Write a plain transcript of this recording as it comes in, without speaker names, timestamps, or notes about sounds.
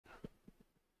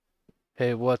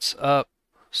Hey, what's up?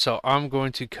 So I'm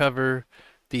going to cover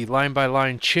the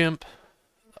line-by-line chimp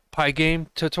Pygame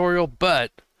tutorial,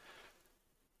 but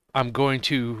I've already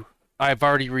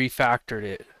refactored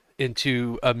it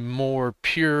into a more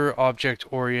pure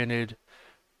object-oriented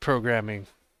programming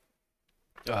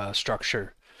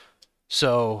structure.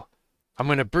 So I'm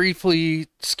going to briefly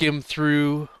skim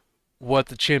through what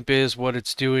the chimp is, what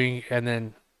it's doing, and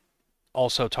then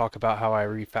also talk about how I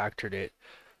refactored it.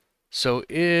 So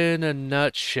in a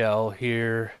nutshell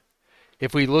here,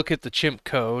 if we look at the chimp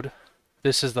code,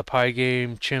 this is the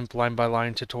Pygame chimp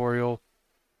line-by-line tutorial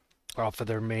off of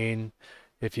their main.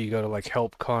 If you go to like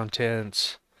help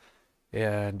contents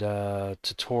and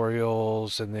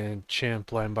tutorials and then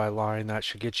chimp line-by-line, that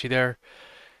should get you there.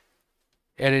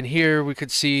 And in here we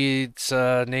could see it's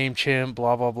name chimp,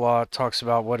 blah blah blah. It talks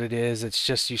about what it is. It's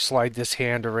just you slide this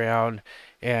hand around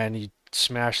and you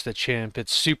smash the chimp.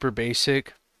 It's super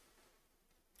basic,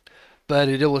 but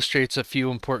it illustrates a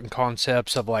few important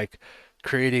concepts of like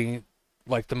creating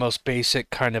like the most basic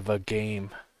kind of a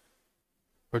game,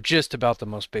 or just about the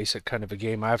most basic kind of a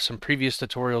game. I have some previous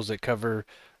tutorials that cover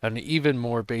an even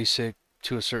more basic,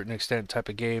 to a certain extent, type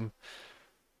of game.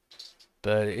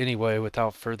 But anyway,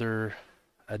 without further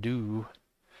ado,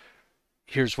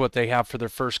 here's what they have for their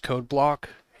first code block.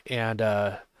 And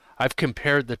I've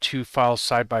compared the two files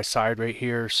side by side right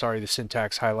here. Sorry, the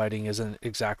syntax highlighting isn't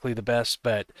exactly the best,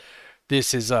 but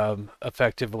this is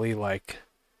effectively like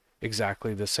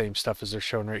exactly the same stuff as they're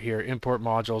shown right here. Import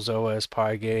modules, OS,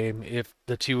 Pygame, if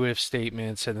the two if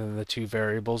statements, and then the two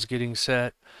variables getting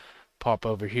set. Pop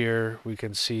over here, we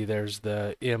can see there's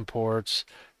the imports,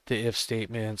 the if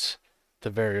statements, the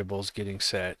variables getting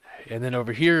set. And then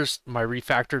over here's my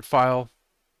refactored file.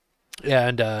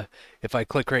 And if I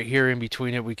click right here in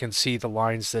between it, we can see the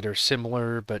lines that are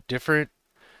similar but different.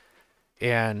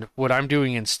 And what I'm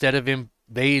doing, instead of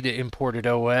they'd imported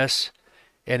OS,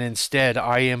 and instead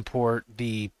I import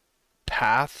the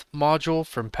path module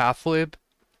from pathlib,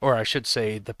 or I should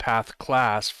say the path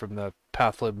class from the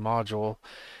pathlib module,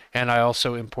 and I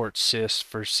also import sys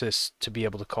for sys to be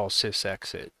able to call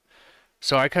sysexit.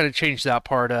 So I kind of changed that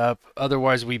part up.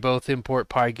 Otherwise we both import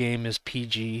Pygame as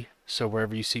PG, so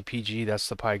wherever you see PG, that's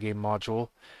the Pygame module.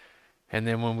 And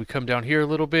then when we come down here a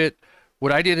little bit,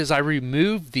 what I did is I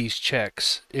removed these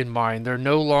checks in mine. They're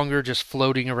no longer just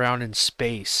floating around in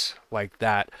space like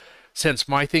that. Since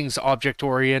my thing's object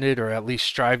oriented, or at least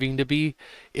striving to be,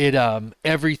 it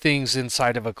everything's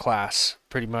inside of a class,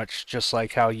 pretty much just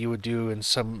like how you would do in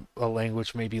a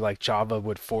language maybe like Java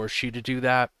would force you to do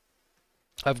that.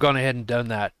 I've gone ahead and done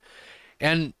that.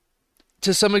 And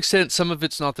to some extent, some of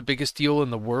it's not the biggest deal in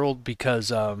the world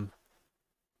because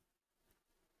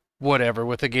whatever,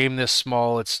 with a game this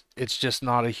small, it's just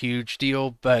not a huge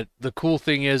deal. But the cool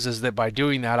thing is that by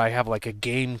doing that, I have like a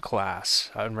game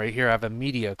class, and right here I have a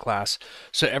media class.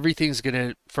 So everything's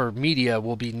gonna, for media,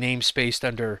 will be namespaced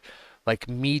under like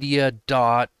media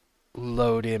dot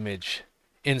load image,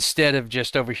 instead of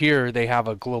just over here they have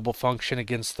a global function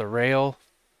against the rail.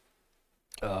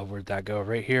 Where'd that go?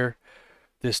 Right here,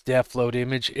 this def load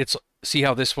image. It's, see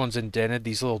how this one's indented?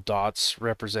 These little dots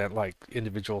represent like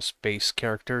individual space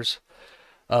characters.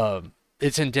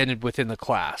 It's indented within the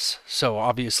class, so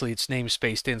obviously it's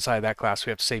namespaced inside that class.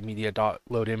 We have to say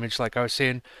media.loadImage, like I was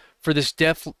saying. For this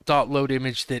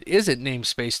def.loadImage that isn't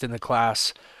namespaced in the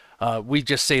class, we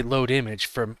just say load image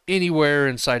from anywhere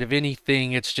inside of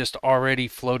anything. It's just already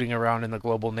floating around in the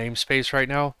global namespace right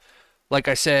now. Like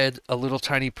I said, a little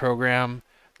tiny program,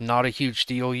 not a huge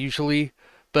deal usually,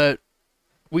 but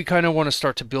we kind of want to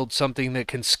start to build something that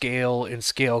can scale and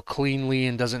scale cleanly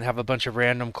and doesn't have a bunch of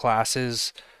random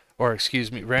classes, or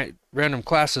excuse me, random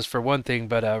classes for one thing,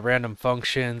 but random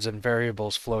functions and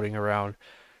variables floating around.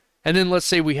 And then let's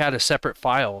say we had a separate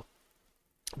file.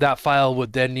 That file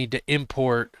would then need to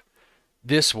import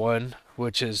this one,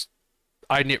 which is,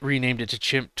 I renamed it to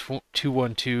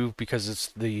chimp212 because it's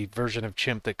the version of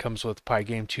chimp that comes with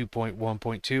Pygame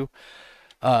 2.1.2.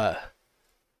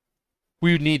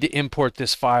 We would need to import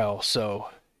this file. So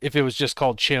if it was just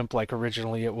called chimp like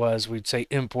originally it was, we'd say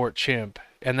import chimp.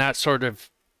 And that sort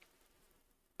of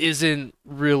isn't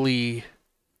really,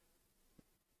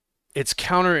 it's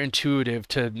counterintuitive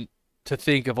to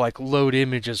think of like load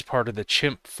image as part of the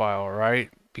chimp file,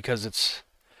 right? Because it's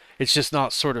just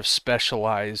not sort of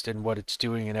specialized in what it's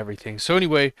doing and everything. So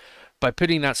anyway, by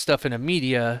putting that stuff in a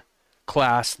media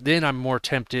class, then I'm more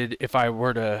tempted, if I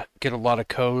were to get a lot of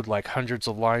code, like hundreds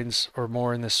of lines or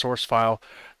more in this source file,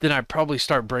 then I'd probably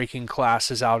start breaking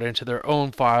classes out into their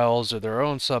own files or their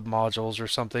own submodules or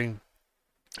something.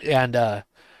 And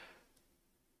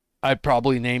I'd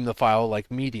probably name the file like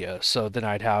media. So then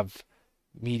I'd have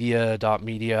media.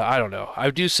 I don't know. I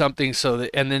would do something so that,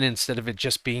 and then instead of it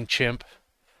just being chimp,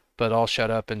 but I'll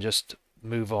shut up and just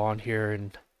move on here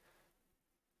and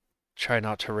try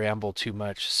not to ramble too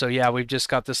much. So yeah, we've just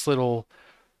got this little,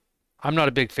 I'm not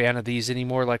a big fan of these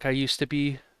anymore like I used to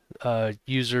be.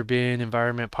 User bin,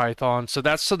 environment Python. So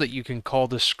that's so that you can call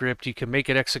the script, you can make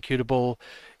it executable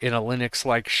in a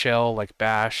Linux-like shell like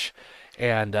bash,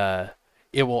 and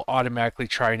it will automatically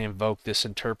try and invoke this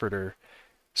interpreter.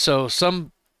 So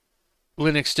some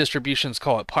Linux distributions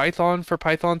call it Python for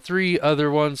Python 3.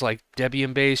 Other ones, like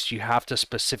Debian based, you have to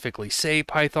specifically say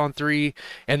Python 3.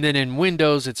 And then in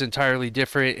Windows, it's entirely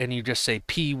different, and you just say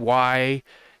PY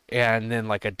and then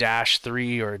like a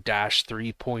 -3 or a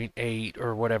 -3.8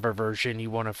 or whatever version you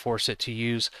want to force it to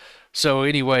use. So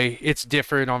anyway, it's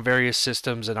different on various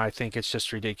systems, and I think it's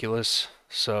just ridiculous.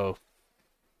 So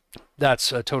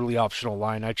that's a totally optional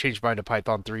line. I changed mine to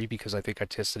Python 3 because I think I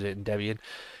tested it in Debian.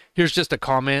 Here's just a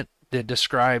comment that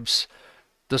describes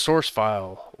the source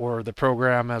file or the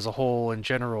program as a whole in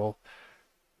general.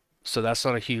 So that's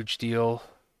not a huge deal.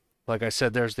 Like I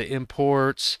said, there's the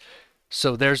imports.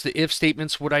 So there's the if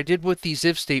statements. What I did with these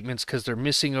if statements, because they're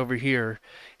missing over here,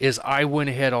 is I went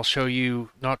ahead, I'll show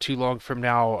you not too long from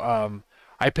now,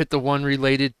 I put the one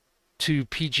related to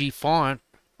PG font,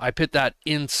 I put that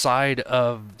inside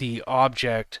of the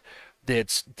object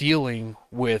that's dealing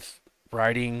with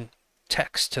writing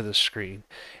text to the screen.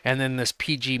 And then this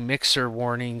PG mixer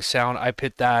warning sound, I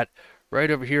put that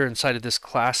right over here inside of this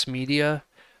class media.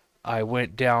 I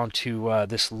went down to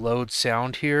this load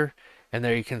sound here, and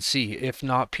there you can see, if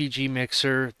not PG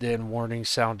mixer, then warning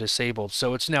sound disabled.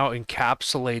 So it's now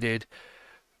encapsulated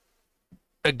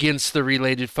against the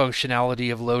related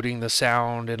functionality of loading the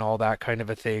sound and all that kind of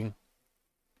a thing,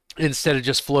 instead of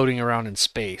just floating around in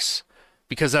space.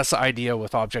 Because that's the idea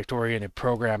with object-oriented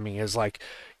programming, is like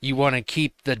you want to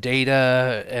keep the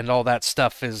data and all that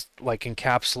stuff is like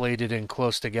encapsulated and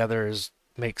close together, is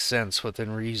makes sense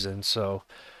within reason. So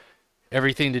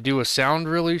everything to do with sound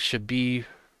really should be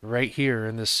right here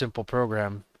in this simple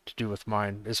program to do with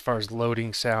mine, as far as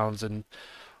loading sounds and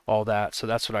all that. So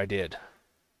that's what I did.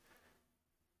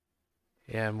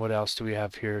 And what else do we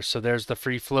have here? So there's the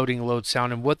free floating load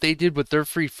sound, and what they did with their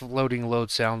free floating load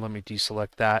sound, let me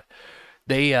deselect that.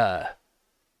 They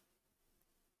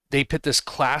put this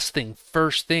class thing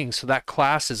first thing, so that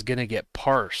class is going to get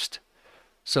parsed.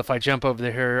 So if I jump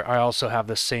over here, I also have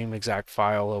the same exact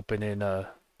file open in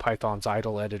Python's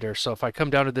idle editor. So if I come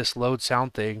down to this load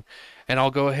sound thing, and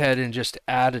I'll go ahead and just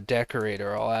add a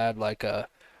decorator. I'll add like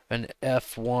an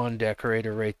F1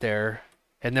 decorator right there.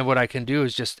 And then what I can do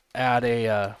is just add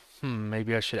a,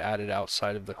 maybe I should add it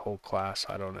outside of the whole class.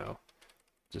 I don't know.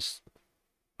 Just,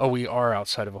 oh, we are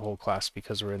outside of a whole class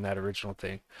because we're in that original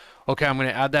thing. Okay, I'm going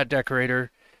to add that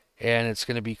decorator, and it's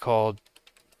going to be called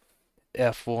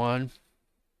F1.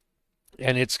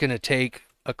 And it's going to take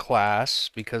a class,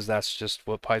 because that's just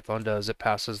what Python does. It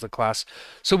passes the class.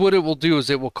 So what it will do is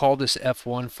it will call this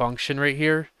F1 function right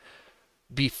here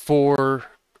before,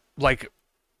 like,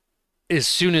 as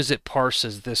soon as it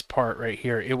parses this part right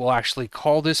here, it will actually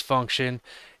call this function.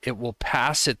 It will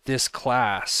pass it this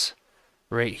class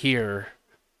right here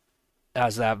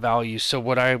as that value. So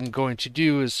what I'm going to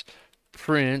do is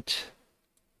print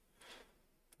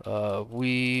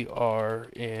we are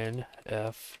in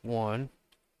F1.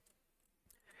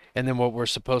 And then what we're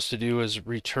supposed to do is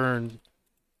return,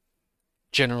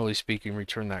 generally speaking,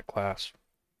 return that class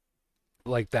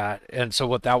like that. And so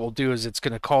what that will do is it's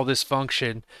going to call this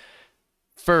function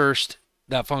first.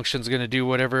 That function's going to do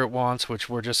whatever it wants, which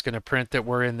we're just going to print that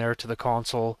we're in there to the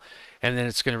console. And then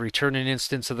it's going to return an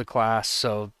instance of the class.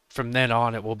 So from then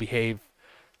on, it will behave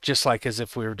just like as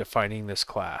if we were defining this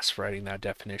class, writing that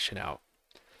definition out.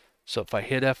 So if I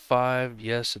hit F5,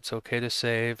 yes, it's okay to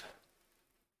save.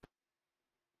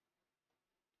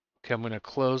 Okay, I'm going to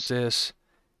close this,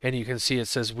 and you can see it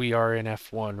says we are in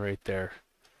F1 right there.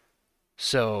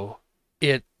 So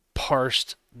it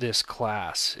parsed this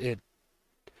class.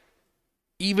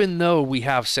 Even though we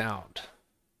have sound.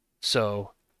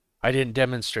 So I didn't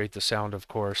demonstrate the sound, of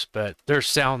course, but there's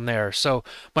sound there. So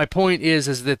my point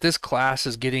is that this class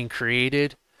is getting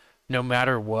created no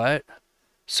matter what.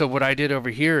 So what I did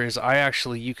over here is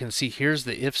you can see here's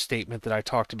the if statement that I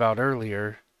talked about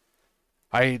earlier.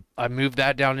 I moved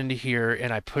that down into here,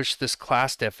 and I pushed this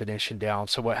class definition down.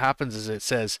 So what happens is it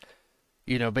says,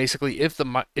 basically if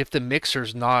the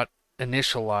mixer's not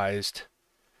initialized,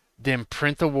 then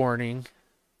print the warning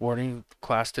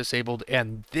class disabled,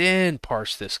 and then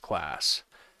parse this class.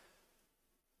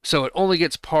 So it only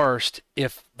gets parsed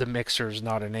if the mixer is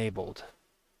not enabled.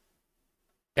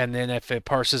 And then if it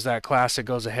parses that class, it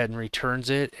goes ahead and returns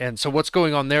it. And so what's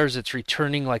going on there is it's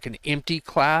returning like an empty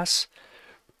class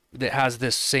that has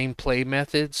this same play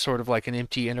method, sort of like an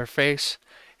empty interface,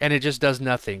 and it just does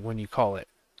nothing when you call it.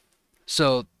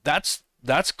 So that's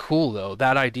cool though.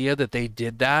 That idea that they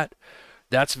did that,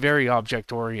 that's very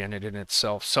object oriented in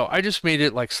itself. So I just made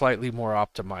it like slightly more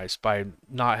optimized by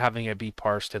not having it be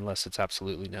parsed unless it's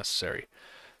absolutely necessary.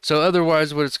 So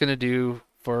otherwise, what it's going to do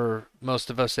for most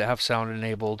of us that have sound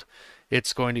enabled,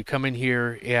 it's going to come in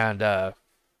here and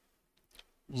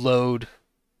load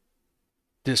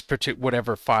this particular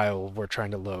whatever file we're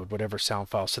trying to load, whatever sound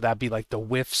file. So that'd be like the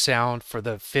whiff sound for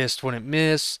the fist when it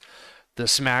misses, the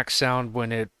smack sound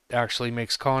when it actually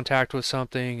makes contact with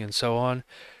something, and so on.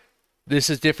 This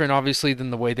is different, obviously, than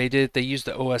the way they did it. They used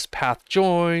the OS path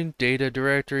join, data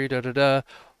directory,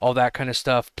 all that kind of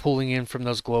stuff, pulling in from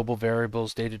those global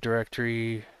variables, data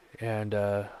directory, and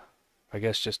I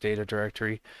guess just data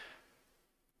directory.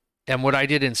 And what I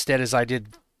did instead is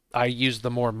I used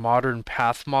the more modern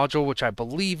path module, which I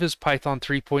believe is Python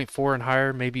 3.4 and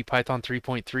higher, maybe Python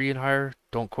 3.3 and higher.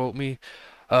 Don't quote me.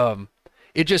 Um,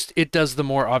 it does the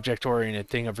more object-oriented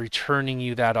thing of returning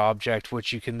you that object,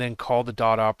 which you can then call the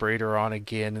dot operator on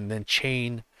again and then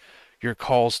chain your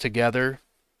calls together.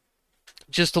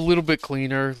 Just a little bit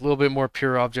cleaner, a little bit more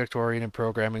pure object-oriented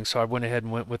programming. So I went ahead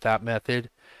and went with that method.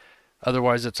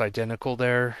 Otherwise, it's identical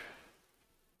there.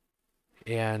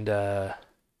 And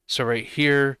so right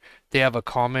here, they have a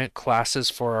comment classes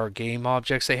for our game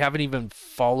objects. They haven't even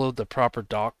followed the proper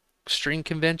doc string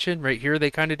convention. Right here,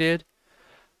 they kind of did.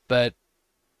 But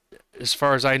as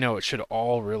far as I know, it should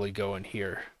all really go in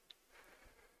here.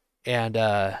 And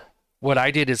what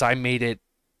I did is I made it,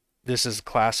 this is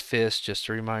class fist, just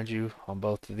to remind you on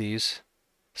both of these.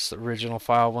 It's the original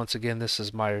file. Once again, this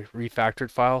is my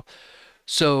refactored file.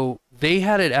 So they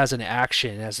had it as an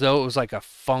action, as though it was like a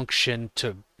function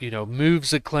to,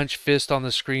 moves the clenched fist on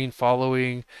the screen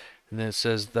following, and then it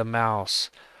says the mouse.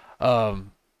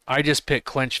 I just picked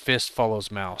clenched fist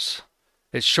follows mouse.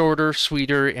 It's shorter,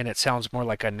 sweeter, and it sounds more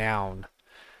like a noun.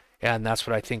 And that's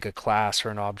what I think a class or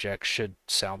an object should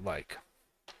sound like.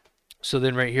 So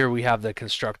then right here we have the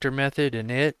constructor method in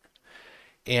it.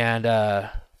 And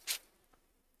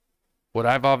what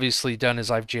I've obviously done is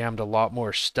I've jammed a lot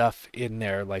more stuff in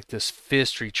there, like this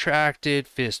fist retracted,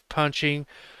 fist punching.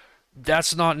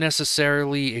 That's not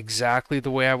necessarily exactly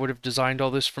the way I would have designed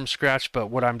all this from scratch, but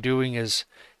what I'm doing is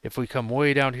if we come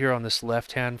way down here on this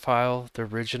left-hand file, the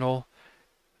original,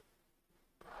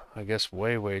 I guess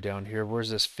way down here, where's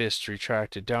this fist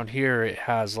retracted? Down here it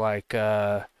has like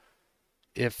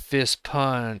if fist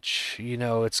punch,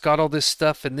 it's got all this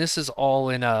stuff, and this is all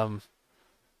in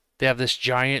they have this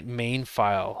giant main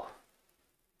file.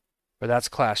 Or that's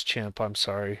class chimp, I'm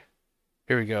sorry.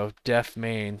 Here we go, def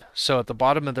main. So at the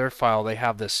bottom of their file, they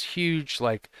have this huge,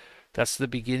 like, that's the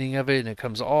beginning of it, and it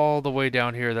comes all the way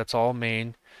down here. That's all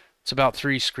main. It's about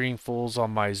 3 screenfuls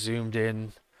on my zoomed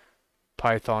in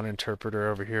Python interpreter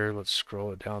over here. Let's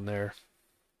scroll it down there.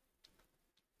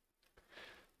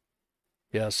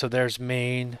 Yeah, so there's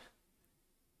main.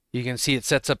 You can see it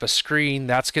sets up a screen.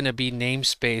 That's going to be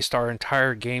namespaced. Our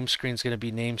entire game screen is going to be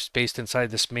namespaced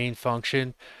inside this main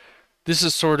function. This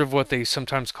is sort of what they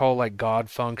sometimes call like God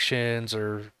functions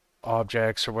or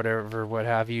objects or whatever, what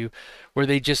have you, where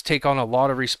they just take on a lot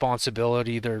of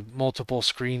responsibility. They're multiple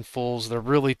screenfuls. They're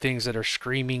really things that are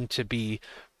screaming to be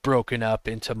broken up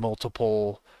into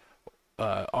multiple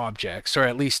objects, or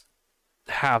at least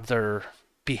have their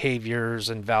behaviors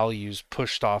and values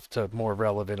pushed off to more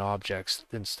relevant objects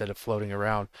instead of floating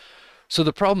around. So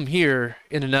the problem here,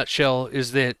 in a nutshell,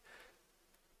 is that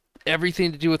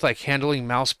everything to do with like handling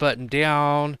mouse button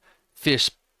down,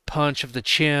 fist punch of the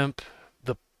chimp,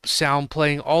 the sound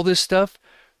playing, all this stuff,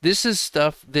 this is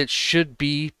stuff that should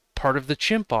be part of the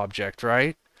chimp object,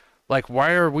 right? Like,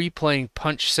 why are we playing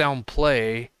punch sound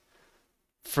play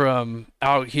from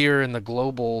out here in the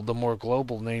more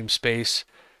global namespace?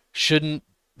 Shouldn't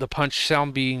the punch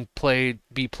sound be played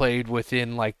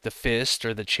within like the fist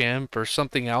or the chimp or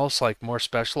something else like more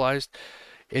specialized?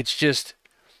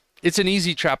 It's an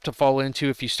easy trap to fall into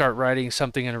if you start writing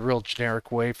something in a real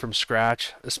generic way from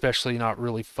scratch, especially not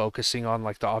really focusing on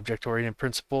like the object-oriented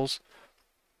principles.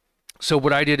 So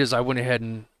what I did is I went ahead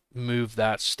and moved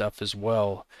that stuff as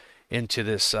well into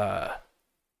this, well,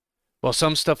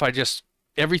 some stuff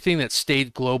everything that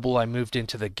stayed global, I moved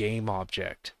into the game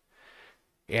object.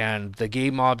 And the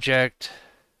game object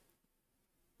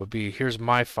would be, here's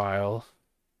my file.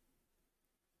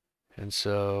 And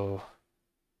so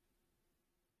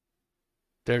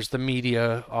there's the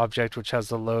media object, which has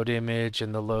the load image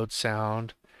and the load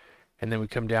sound. And then we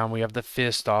come down, we have the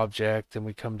fist object, then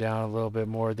we come down a little bit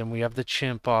more, then we have the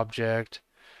chimp object,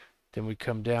 then we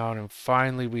come down, and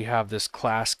finally we have this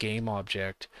class game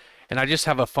object. And I just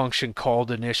have a function called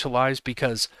initialize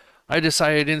because I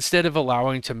decided instead of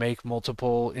allowing to make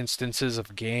multiple instances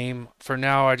of game, for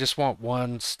now I just want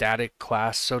one static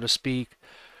class, so to speak.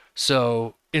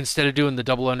 So instead of doing the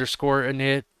double underscore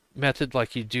init method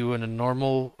like you do in a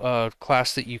normal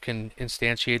class that you can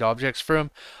instantiate objects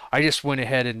from, I just went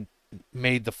ahead and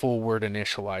made the full word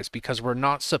initialize because we're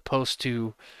not supposed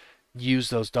to use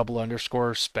those double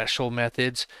underscore special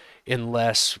methods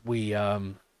unless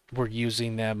we're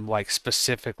using them like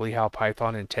specifically how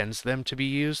Python intends them to be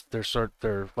used.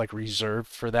 They're like reserved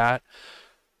for that.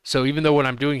 So even though what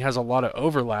I'm doing has a lot of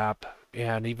overlap,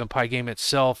 and even Pygame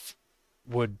itself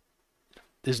would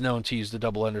is known to use the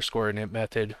double underscore init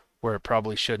method where it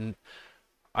probably shouldn't,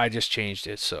 I just changed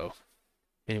it. So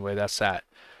anyway, that's that.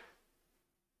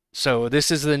 So this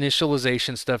is the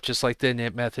initialization stuff, just like the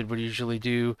init method would usually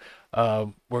do.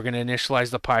 We're going to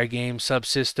initialize the Pygame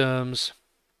subsystems.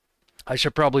 I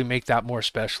should probably make that more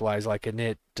specialized, like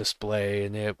init display,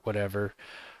 init whatever.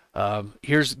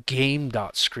 Here's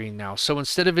game.screen now. So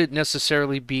instead of it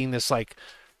necessarily being this like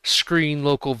screen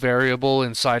local variable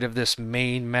inside of this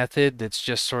main method that's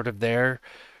just sort of there,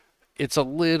 it's a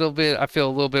little bit, I feel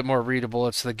a little bit more readable.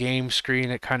 It's the game screen.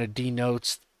 It kind of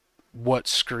denotes what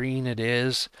screen it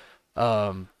is.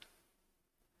 And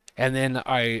then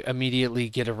I immediately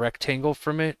get a rectangle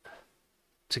from it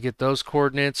to get those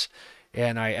coordinates,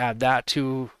 and I add that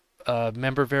to a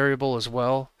member variable as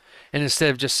well. And instead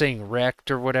of just saying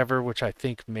rect or whatever, which I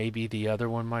think maybe the other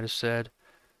one might have said,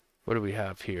 what do we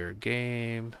have here?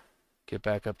 Game, get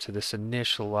back up to this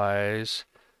initialize,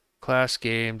 class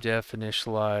game, def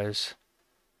initialize.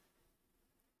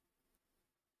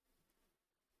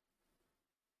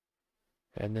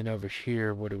 And then over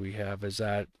here, what do we have? Is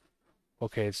that,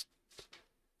 okay, it's,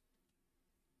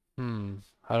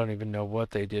 I don't even know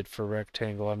what they did for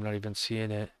rectangle. I'm not even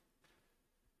seeing it.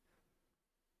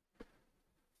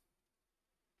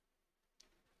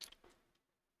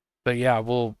 But yeah,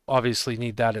 we'll obviously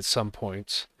need that at some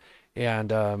points.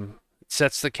 And it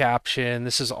sets the caption.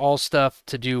 This is all stuff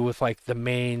to do with like the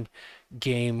main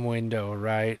game window,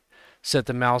 right? Set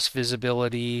the mouse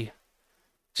visibility,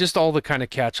 just all the kind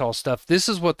of catch-all stuff. This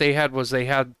is what they had, was they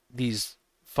had these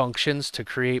functions to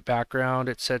create background,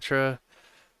 etc.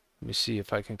 Let me see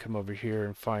if I can come over here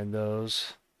and find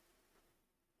those.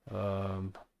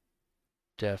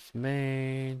 Def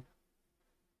main.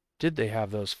 Did they have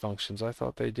those functions? I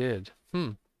thought they did.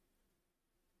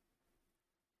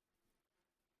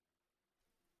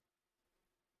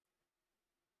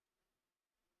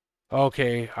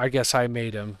 Okay, I guess I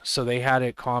made them. So they had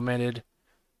it commented.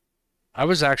 I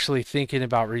was actually thinking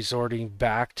about resorting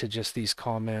back to just these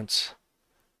comments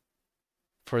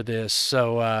for this.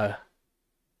 So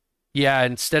yeah,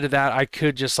 instead of that, I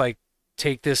could just like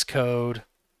take this code,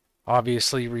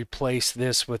 obviously replace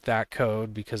this with that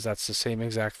code because that's the same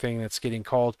exact thing that's getting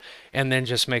called, and then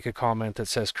just make a comment that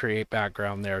says create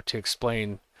background there to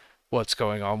explain what's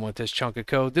going on with this chunk of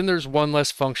code. Then there's one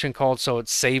less function called, so it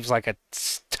saves like a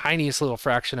tiniest little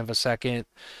fraction of a second,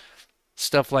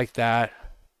 stuff like that.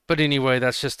 But anyway,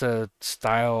 that's just a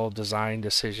style design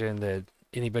decision that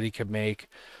anybody could make.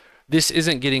 This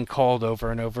isn't getting called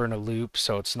over and over in a loop,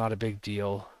 so it's not a big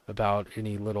deal about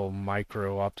any little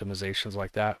micro optimizations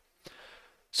like that.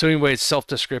 So anyway, it's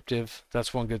self-descriptive.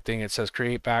 That's one good thing. It says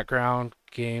create background,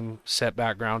 game, set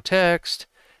background text,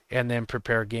 and then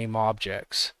prepare game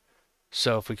objects.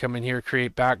 So if we come in here,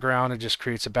 create background, it just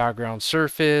creates a background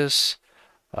surface,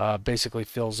 basically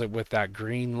fills it with that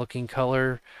green looking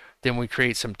color. Then we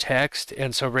create some text.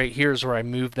 And so right here is where I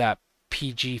move that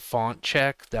PG font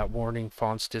check, that warning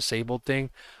fonts disabled thing.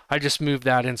 I just moved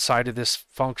that inside of this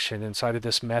function, inside of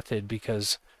this method,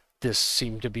 because this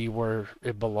seemed to be where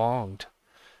it belonged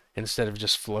instead of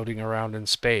just floating around in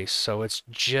space. So it's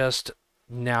just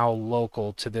now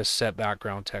local to this set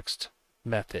background text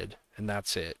method, and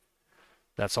that's it.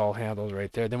 That's all handled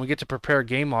right there. Then we get to prepare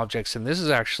game objects, and this is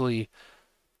actually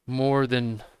more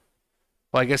than,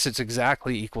 well, I guess it's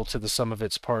exactly equal to the sum of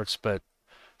its parts, but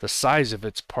the size of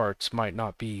its parts might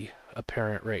not be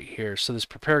apparent right here. So this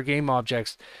prepare game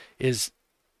objects is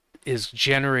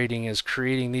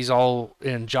creating these. All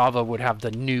in Java would have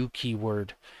the new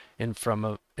keyword in front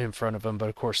of them, but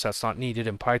of course that's not needed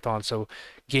in Python. So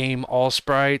game all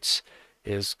sprites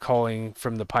is calling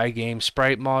from the Pygame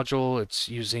sprite module. It's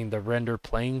using the render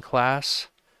plane class,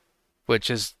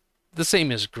 which is the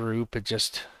same as group. It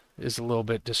just is a little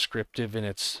bit descriptive in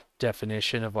its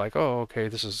definition of like, oh, okay,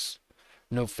 this is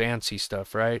no fancy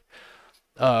stuff, right?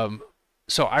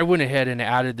 So I went ahead and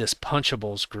added this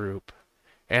punchables group,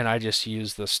 and I just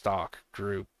used the stock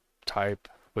group type,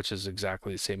 which is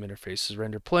exactly the same interface as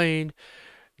render plane.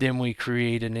 Then we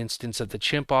create an instance of the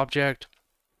chimp object.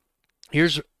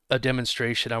 Here's a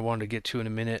demonstration I wanted to get to in a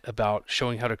minute about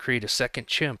showing how to create a second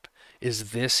chimp.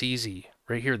 Is this easy?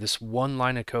 Right here, this one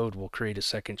line of code will create a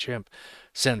second chimp,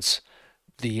 since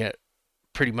the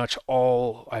pretty much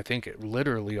all, I think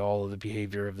literally all of the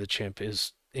behavior of the chimp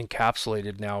is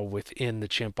encapsulated now within the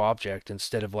chimp object,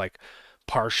 instead of like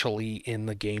partially in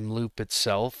the game loop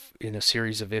itself in a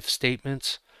series of if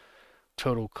statements.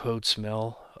 Total code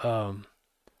smell.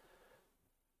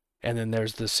 And then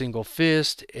there's the single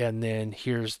fist, and then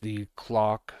here's the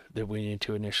clock that we need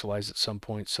to initialize at some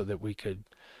point so that we could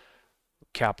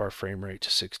cap our frame rate to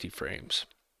 60 frames.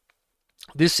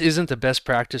 This isn't the best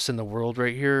practice in the world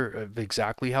right here of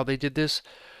exactly how they did this.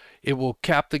 It will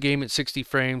cap the game at 60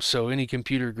 frames, so any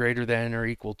computer greater than or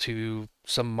equal to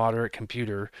some moderate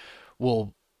computer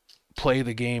will play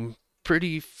the game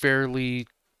pretty fairly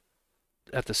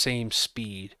at the same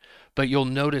speed. But you'll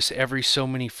notice every so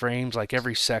many frames, like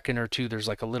every second or two, there's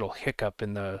like a little hiccup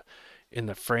in the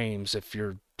frames if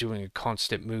you're doing a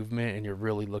constant movement and you're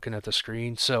really looking at the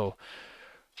screen. So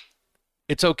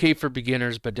it's okay for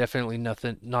beginners, but definitely not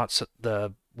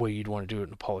the way you'd want to do it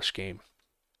in a polished game.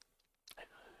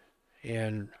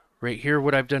 And right here,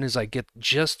 what I've done is I get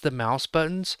just the mouse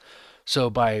buttons.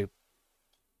 So by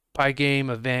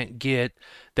Pygame event get,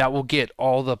 that will get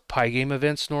all the Pygame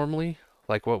events normally,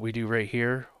 like what we do right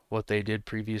here. What they did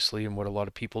previously and what a lot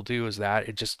of people do is that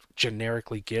it just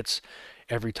generically gets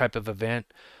every type of event.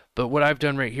 But what I've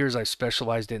done right here is I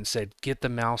specialized it and said get the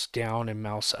mouse down and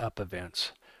mouse up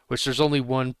events, which there's only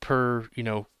one per,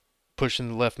 pushing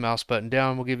the left mouse button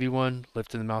down will give you one,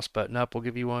 lifting the mouse button up will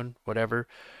give you one, whatever.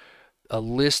 A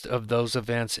list of those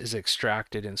events is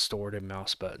extracted and stored in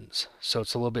mouse buttons. So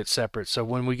it's a little bit separate. So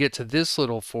when we get to this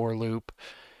little for loop,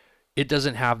 it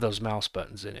doesn't have those mouse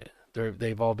buttons in it.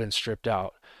 They've all been stripped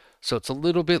out. So it's a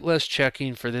little bit less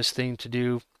checking for this thing to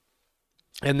do.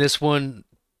 And this one,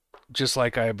 just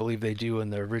like I believe they do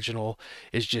in the original,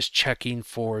 is just checking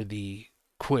for the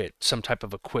quit, some type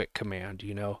of a quit command,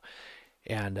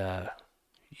 And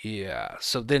yeah,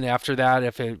 so then after that,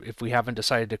 if we haven't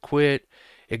decided to quit,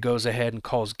 it goes ahead and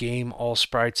calls game all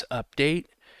sprites update.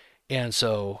 And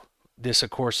so this, of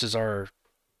course, is our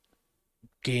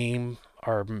game,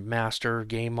 our master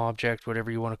game object, whatever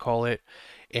you want to call it.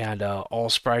 And all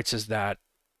sprites is that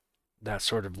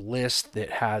sort of list that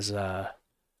has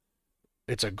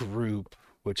it's a group,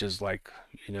 which is like,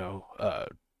 a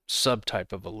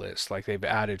subtype of a list. Like they've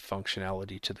added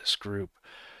functionality to this group.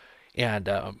 And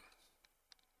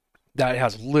that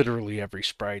has literally every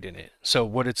sprite in it. So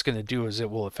what it's going to do is it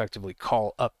will effectively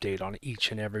call update on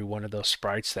each and every one of those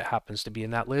sprites that happens to be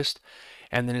in that list.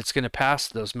 And then it's going to pass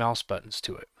those mouse buttons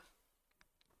to it.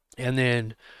 And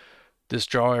then this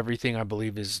draw everything, I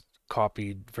believe, is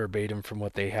copied verbatim from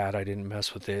what they had. I didn't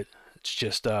mess with it. It's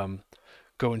just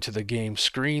going to the game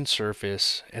screen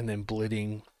surface and then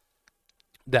blitting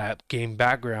that game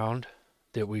background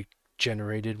that we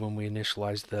generated when we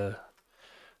initialized the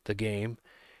game.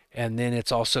 And then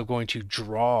it's also going to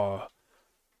draw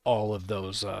all of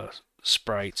those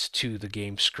sprites to the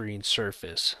game screen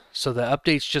surface. So the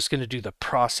update's just going to do the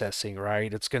processing,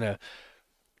 right? It's going to,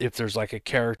 if there's like a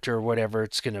character or whatever,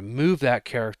 it's going to move that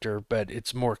character, but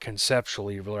it's more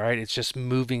conceptually, right? It's just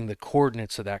moving the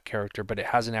coordinates of that character, but it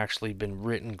hasn't actually been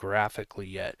written graphically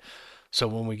yet. So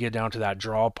when we get down to that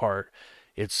draw part,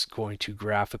 it's going to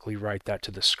graphically write that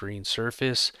to the screen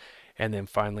surface. And then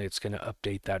finally, it's going to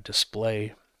update that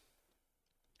display.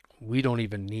 We don't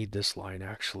even need this line,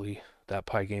 actually, that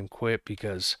Pygame quit,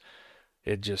 because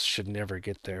it just should never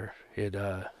get there. If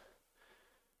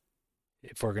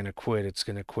we're going to quit, it's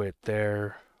going to quit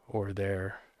there or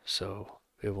there, so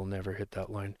it will never hit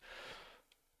that line.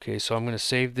 Okay, so I'm going to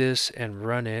save this and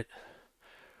run it.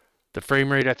 The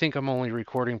frame rate, I think I'm only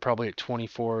recording probably at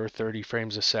 24 or 30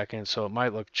 frames a second, so it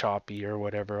might look choppy or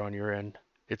whatever on your end.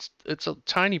 It's a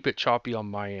tiny bit choppy on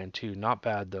my end too, not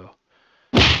bad though.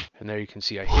 And there you can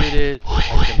see I hit it,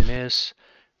 I can miss.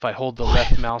 If I hold the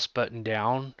left mouse button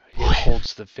down, it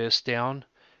holds the fist down,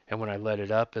 and when I let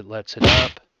it up, it lets it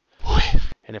up.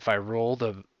 And if I roll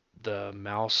the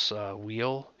mouse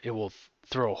wheel, it will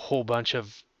throw a whole bunch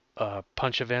of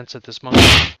punch events at this moment.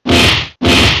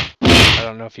 I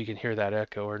don't know if you can hear that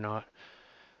echo or not.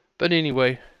 But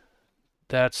anyway,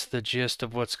 that's the gist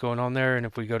of what's going on there. And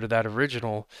if we go to that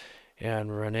original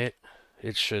and run it,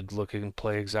 it should look and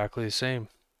play exactly the same.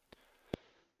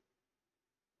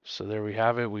 So there we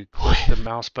have it. We click the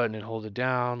mouse button and hold it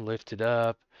down, lift it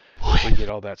up. We get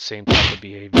all that same type of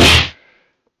behavior.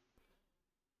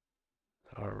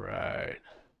 All right.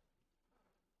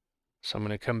 So I'm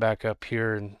going to come back up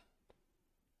here and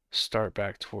start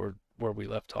back toward where we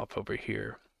left off over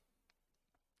here.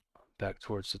 Back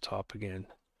towards the top again.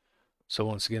 So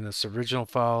once again, this original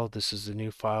file, this is the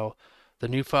new file. The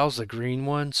new file is the green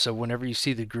one, so whenever you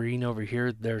see the green over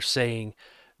here, they're saying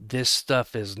this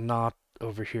stuff is not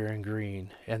over here in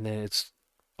green. And then it's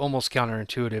almost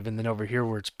counterintuitive. And then over here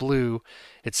where it's blue,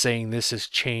 it's saying this is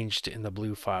changed in the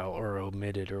blue file or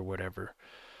omitted or whatever.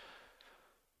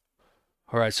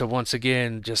 All right, so once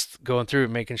again, just going through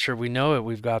it, making sure we know it.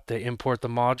 We've got the import the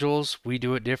modules. We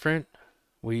do it different.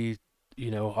 We,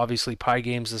 obviously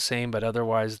Pygame's the same, but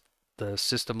otherwise the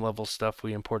system level stuff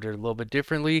we imported a little bit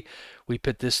differently. We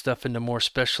put this stuff into more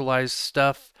specialized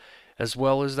stuff as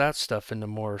well as that stuff into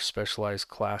more specialized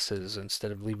classes.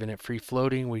 Instead of leaving it free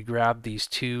floating, we grabbed these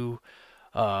two,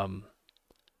 the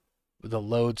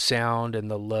load sound and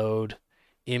the load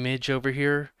image over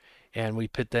here, and we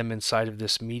put them inside of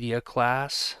this media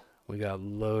class. We got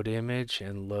load image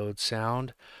and load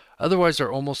sound. Otherwise,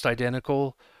 they're almost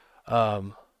identical.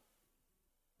 Let's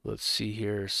see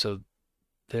here. So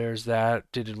there's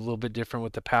that. Did it a little bit different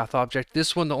with the path object.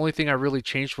 This one, the only thing I really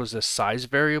changed was the size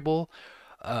variable.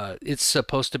 It's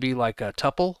supposed to be like a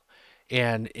tuple.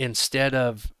 And instead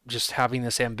of just having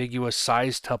this ambiguous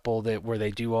size tuple that where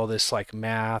they do all this like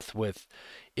math with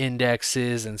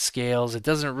indexes and scales, it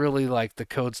doesn't really like the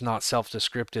code's not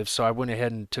self-descriptive. So I went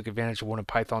ahead and took advantage of one of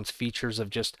Python's features of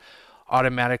just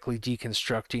automatically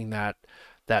deconstructing that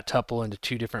tuple into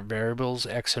two different variables,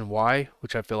 x and y,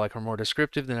 which I feel like are more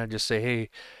descriptive. Then I just say, hey,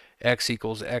 x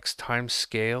equals x times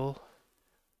scale,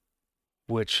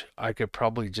 which I could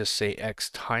probably just say x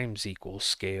times equals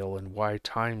scale and y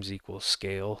times equals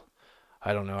scale.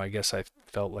 I don't know. I guess I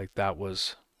felt like that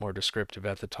was more descriptive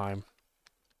at the time.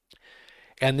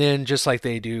 And then just like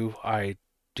they do, I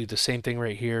do the same thing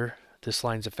right here. This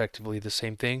line's effectively the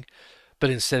same thing.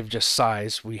 But instead of just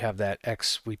size, we have that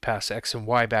x, we pass x and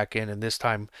y back in, and this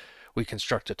time we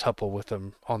construct a tuple with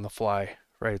them on the fly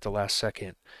right at the last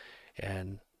second.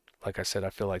 And like I said, I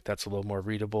feel like that's a little more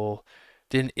readable.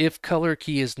 Then if color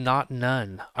key is not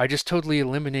none, I just totally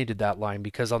eliminated that line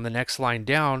because on the next line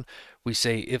down, we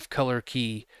say if color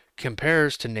key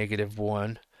compares to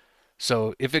 -1.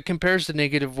 So if it compares to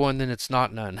 -1, then it's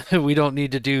not none. We don't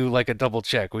need to do like a double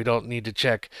check. We don't need to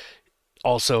check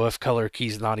also if color key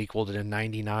is not equal to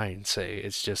 99, say.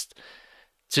 It's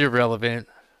irrelevant.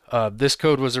 This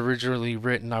code was originally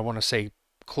written, I want to say,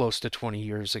 close to 20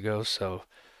 years ago, so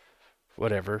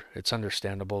whatever. It's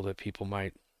understandable that people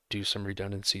might do some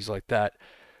redundancies like that.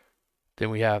 Then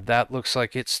we have that looks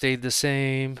like it stayed the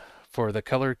same for the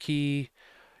color key.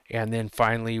 And then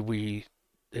finally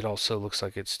it also looks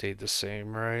like it stayed the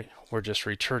same, right? We're just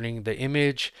returning the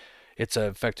image. It's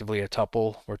effectively a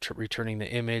tuple. We're returning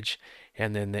the image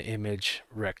and then the image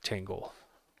rectangle.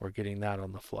 We're getting that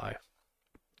on the fly.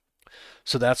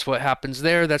 So that's what happens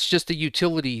there. That's just a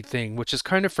utility thing, which is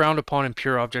kind of frowned upon in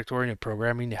pure object-oriented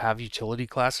programming to have utility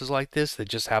classes like this that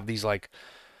just have these like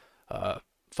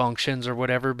functions or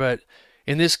whatever. But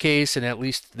in this case, and at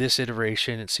least this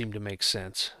iteration, it seemed to make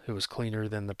sense. It was cleaner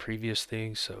than the previous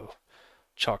thing, so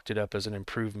chalked it up as an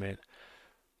improvement.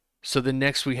 So the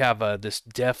next we have this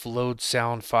def load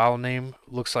sound file name.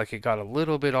 Looks like it got a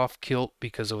little bit off kilt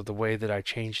because of the way that I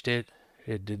changed it.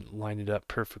 It didn't line it up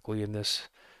perfectly in this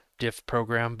diff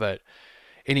program, but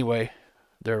anyway,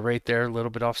 they're right there, a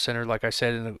little bit off center, like I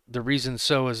said. And the reason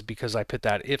so is because I put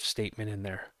that if statement in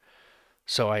there.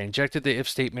 So I injected the if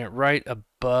statement right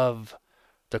above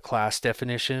the class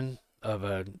definition of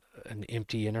an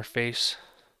empty interface,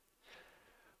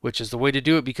 which is the way to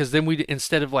do it, because then we,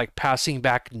 instead of like passing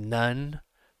back none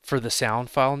for the sound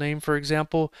file name, for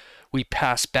example, we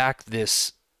pass back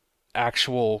this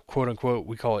actual quote unquote,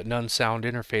 we call it none sound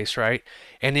interface, right?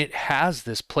 And it has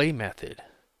this play method.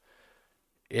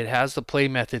 It has the play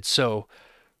method, so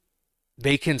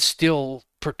they can still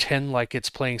pretend like it's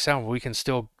playing sound. We can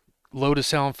still load a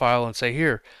sound file and say,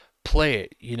 here, play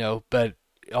it, but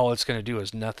all it's going to do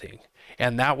is nothing.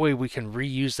 And that way we can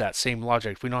reuse that same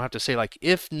logic. We don't have to say like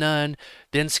if none,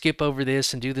 then skip over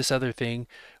this and do this other thing.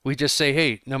 We just say,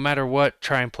 hey, no matter what,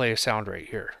 try and play a sound right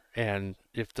here. And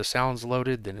if the sound's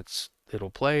loaded, then it'll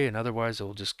play, and otherwise it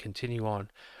will just continue on.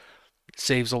 It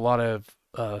saves a lot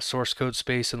of source code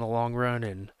space in the long run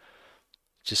and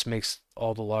just makes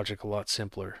all the logic a lot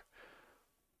simpler.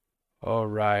 All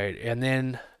right, and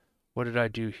then what did I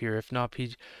do here? If not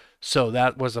PG, so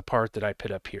that was the part that I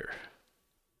put up here.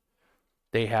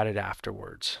 They had it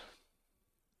afterwards,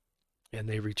 and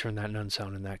they returned that none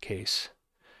sound in that case.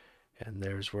 And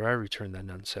there's where I returned that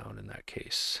none sound in that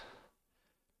case.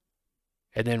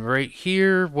 And then right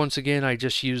here, once again, I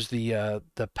just use the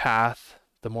path,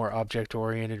 the more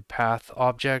object-oriented path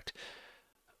object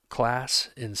class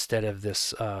instead of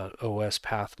this OS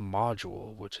path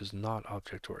module, which is not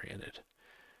object-oriented.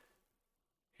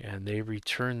 And they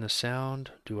return the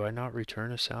sound. Do I not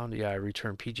return a sound? Yeah, I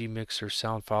return PG mixer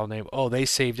sound file name. Oh, they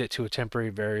saved it to a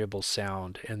temporary variable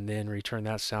sound and then return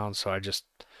that sound. So I just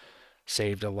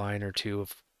saved a line or two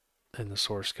in the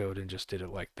source code and just did it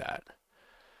like that.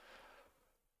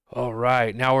 All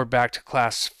right, now we're back to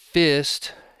class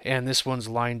fist, and this one's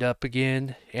lined up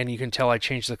again. And you can tell I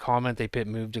changed the comment. They put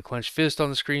move to clenched fist on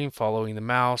the screen following the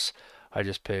mouse. I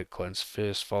just picked clenched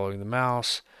fist following the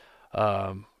mouse.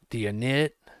 The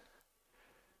init,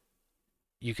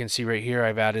 you can see right here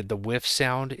I've added the whiff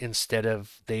sound instead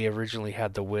of they originally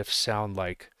had the whiff sound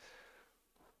like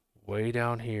way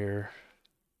down here,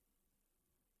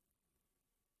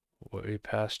 way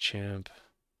past chimp.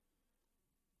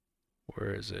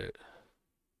 Where is it?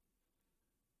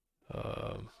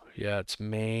 Yeah, it's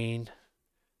main.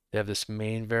 They have this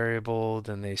main variable,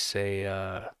 then they say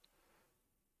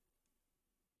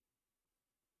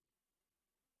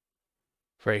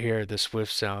right here, this whiff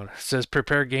sound. It says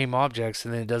prepare game objects,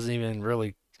 and then it doesn't even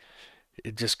really,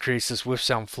 it just creates this whiff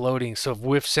sound floating. So if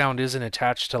whiff sound isn't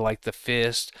attached to like the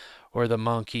fist or the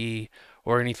monkey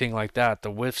or anything like that,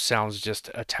 the whiff sound's just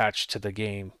attached to the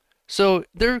game. So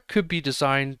there could be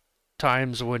design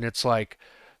times when it's like,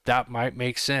 that might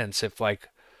make sense if like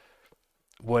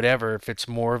whatever, if it's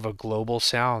more of a global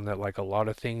sound that like a lot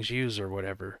of things use or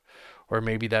whatever. Or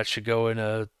maybe that should go in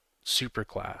a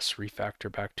superclass,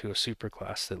 refactor back to a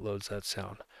superclass that loads that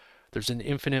sound. There's an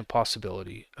infinite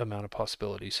amount of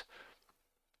possibilities.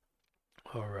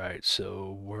 All right,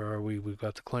 so where are we? We've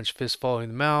got the clenched fist following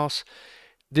the mouse.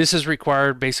 This is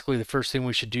required. Basically, the first thing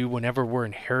we should do whenever we're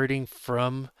inheriting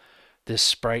from this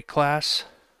sprite class,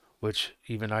 which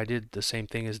even I did the same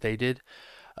thing as they did.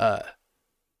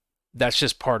 That's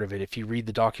just part of it. If you read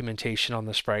the documentation on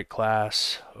the sprite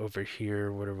class over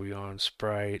here, what are we on?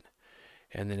 Sprite.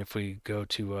 And then if we go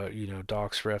to,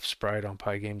 docs ref sprite on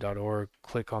pygame.org,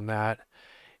 click on that.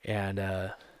 And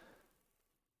where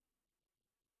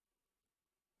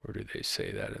do they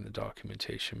say that in the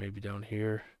documentation? Maybe down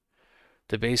here.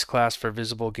 The base class for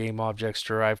visible game objects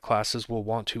derived classes will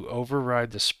want to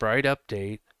override the sprite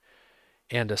update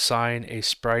and assign a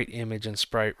sprite image and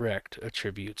sprite rect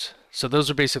attributes. So those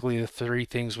are basically the three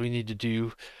things we need to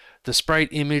do. The sprite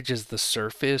image is the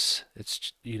surface.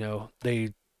 It's,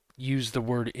 they use the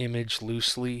word image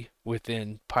loosely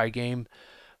within Pygame,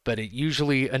 but it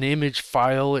usually, an image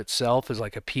file itself is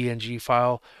like a PNG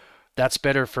file. That's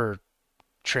better for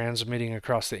transmitting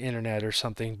across the internet or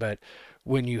something, but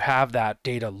when you have that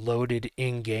data loaded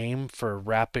in game for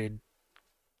rapid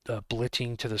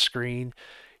blitzing to the screen,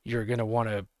 you're going to want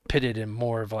to put it in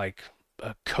more of like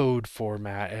a code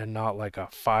format and not like a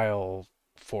file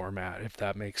format, if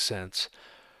that makes sense.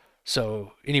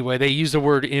 So anyway, they use the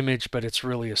word image, but it's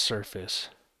really a surface,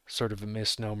 sort of a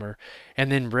misnomer.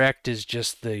 And then rect is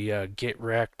just the get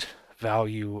rect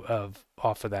value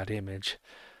off of that image,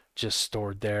 just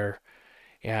stored there.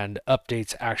 And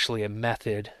update's actually a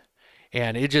method,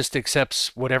 and it just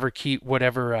accepts whatever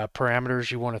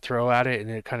parameters you want to throw at it, and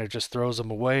it kind of just throws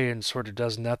them away and sort of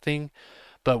does nothing.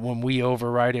 But when we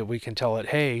override it, we can tell it,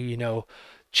 hey,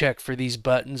 check for these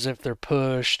buttons if they're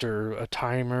pushed, or a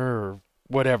timer, or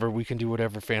whatever. We can do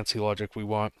whatever fancy logic we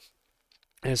want.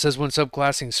 And it says when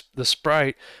subclassing the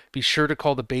sprite, be sure to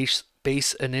call the base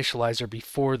initializer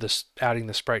before adding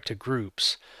the sprite to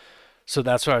groups. So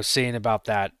that's what I was saying about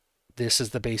that. This is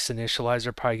the base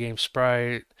initializer, Pygame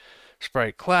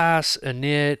sprite class,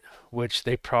 init, which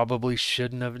they probably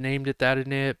shouldn't have named it that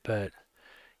init, but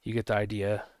you get the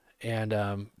idea. And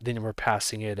then we're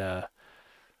passing it a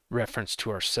reference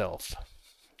to ourself.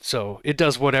 So it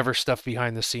does whatever stuff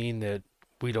behind the scene that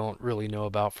we don't really know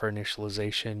about for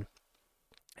initialization,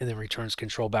 and then returns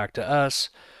control back to us.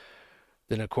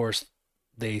 Then of course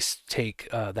they take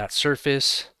that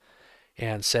surface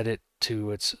and set it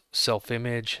to its self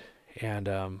image and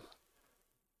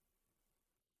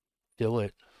fill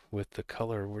it with the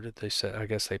color. Where did they set? I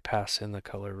guess they pass in the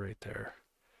color right there.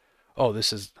 Oh,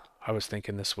 I was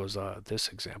thinking this was this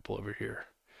example over here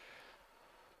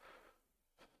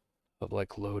of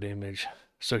like load image.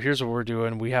 So here's what we're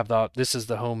doing. We have this is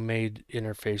the homemade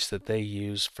interface that they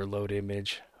use for load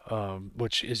image,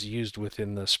 which is used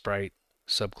within the sprite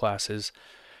subclasses.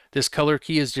 This color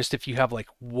key is just if you have like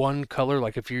one color,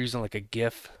 like if you're using like a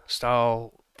GIF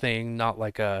style thing, not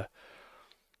like a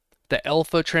The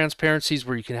alpha transparencies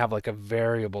where you can have like a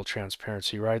variable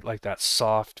transparency, right? Like that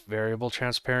soft variable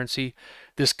transparency.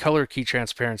 This color key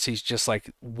transparency is just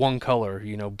like one color,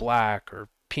 you know, black or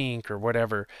pink or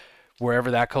whatever.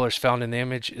 Wherever that color is found in the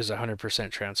image is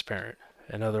 100% transparent.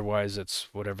 And otherwise it's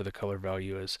whatever the color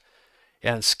value is.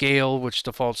 And scale, which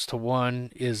defaults to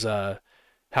 1, is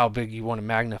how big you want to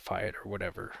magnify it or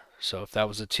whatever. So if that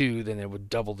was a 2, then it would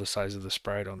double the size of the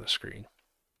sprite on the screen.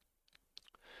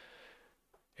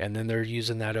 And then they're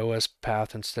using that OS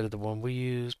path instead of the one we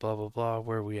use, blah, blah, blah.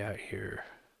 Where are we at here?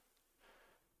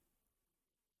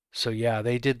 So yeah,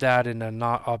 they did that in a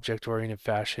not object-oriented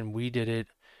fashion. We did it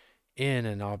in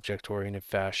an object-oriented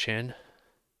fashion.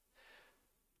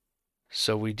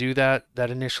 So we do that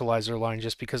initializer line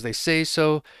just because they say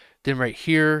so. Then right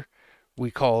here,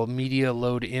 we call media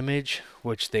load image,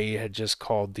 which they had just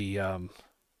called the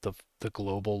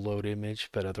global load image,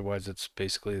 but otherwise it's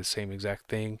basically the same exact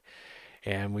thing.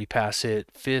 And we pass it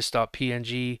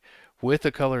fist.png with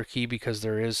a color key because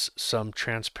there is some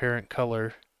transparent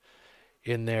color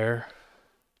in there,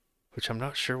 which I'm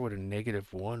not sure what a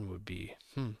 -1 would be.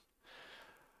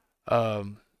 Yeah,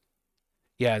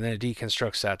 and then it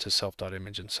deconstructs that to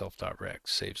self.image and self.rect,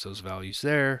 saves those values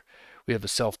there. We have a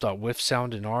self.with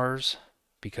sound in ours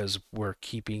because we're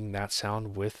keeping that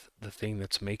sound with the thing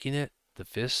that's making it, the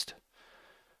fist.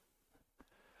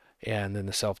 And then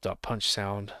the self.punch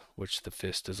sound, which the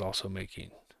fist is also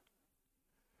making.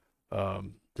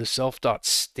 The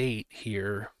self.state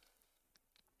here,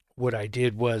 what I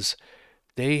did was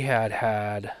they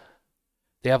have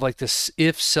like this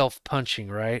if self-punching,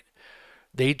 right?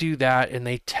 They do that and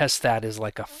they test that as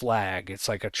like a flag. It's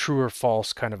like a true or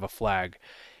false kind of a flag.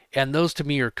 And those to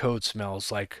me are code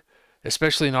smells. Like,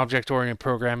 especially in object-oriented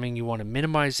programming, you want to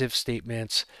minimize if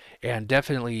statements and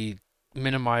definitely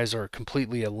minimize or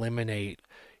completely eliminate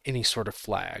any sort of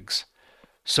flags.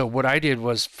 So what I did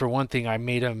was, for one thing, I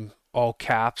made them all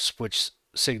caps, which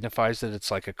signifies that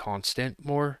it's like a constant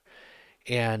more.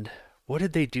 And what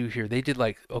did they do here? They did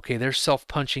like, okay, their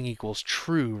self-punching equals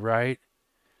true, right?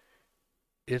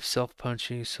 If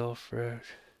self-punching, self-rect.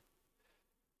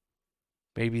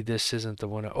 Maybe this isn't the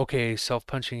one. Okay,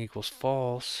 self-punching equals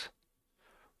false.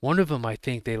 One of them, I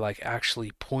think they like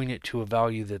actually point it to a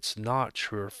value that's not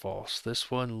true or false.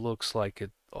 This one looks like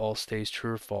it all stays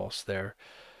true or false there.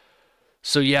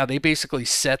 So yeah, they basically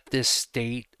set this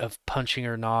state of punching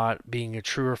or not being a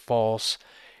true or false,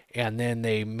 and then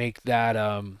they make that,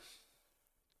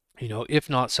 you know, if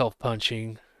not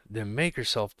self-punching, then make her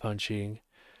self-punching,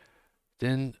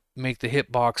 then make the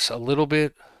hitbox a little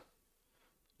bit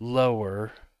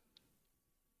lower,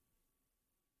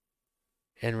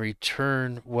 and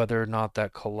return whether or not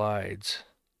that collides.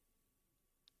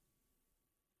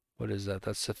 What is that?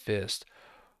 That's the fist.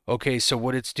 Okay, so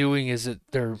what it's doing is that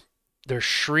they're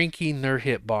shrinking their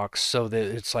hitbox so that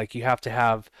it's like you have to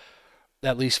have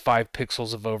at least 5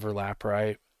 pixels of overlap,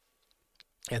 right?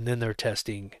 And then they're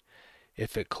testing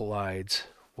if it collides.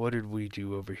 What did we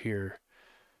do over here?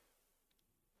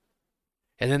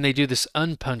 And then they do this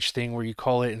unpunch thing where you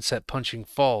call it and set punching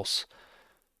false.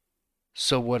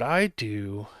 So what I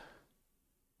do,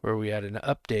 where we add an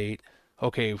update,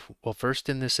 okay, well first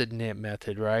in this init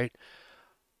method, right?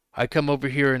 I come over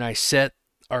here and I set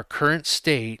our current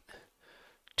state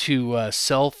to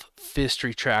self fist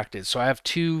retracted. So I have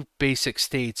two basic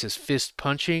states as fist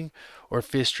punching or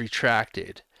fist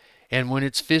retracted. And when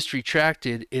it's fist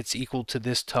retracted, it's equal to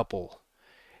this tuple.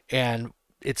 And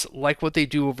it's like what they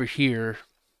do over here.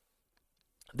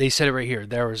 They set it right here.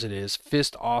 There as it is.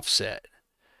 Fist offset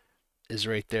is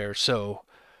right there. So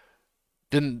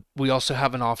then we also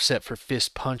have an offset for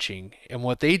fist punching. And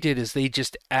what they did is they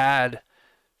just add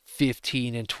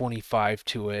 15 and 25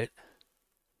 to it,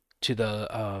 to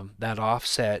the that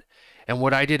offset. And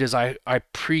what I did is I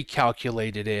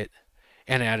pre-calculated it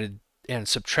and added and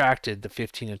subtracted the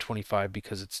 15 and 25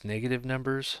 because it's negative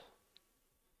numbers.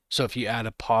 So if you add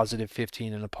a positive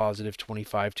 15 and a positive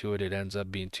 25 to it, it ends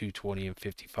up being 220 and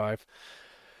 55.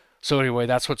 So anyway,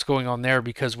 that's what's going on there,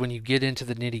 because when you get into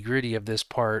the nitty-gritty of this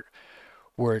part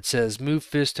where it says move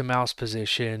fist to mouse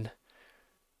position,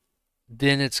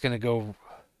 then it's going to go,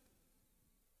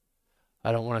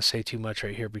 I don't want to say too much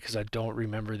right here because I don't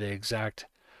remember the exact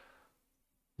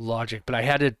logic, but I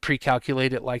had to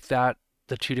pre-calculate it like that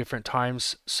the two different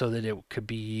times so that it could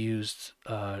be used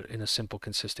in a simple,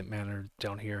 consistent manner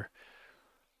down here.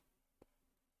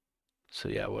 So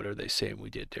yeah, what are they saying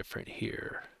we did different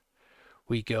here?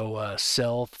 We go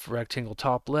self rectangle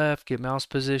top left, get mouse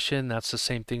position. That's the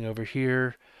same thing over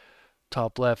here.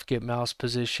 Top left, get mouse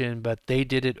position, but they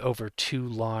did it over 2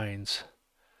 lines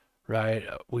right?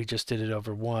 We just did it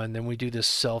over 1. Then we do this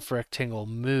self rectangle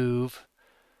move.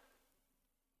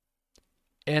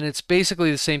 And it's basically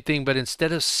the same thing, but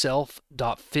instead of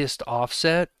self.fist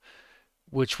offset,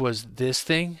 which was this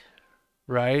thing,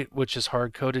 right, which is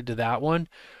hard coded to that one,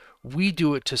 we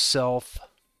do it to self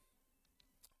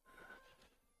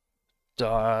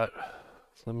dot.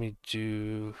 Let me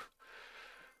do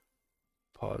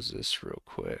pause this real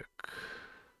quick.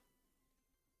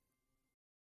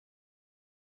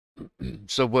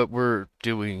 So what we're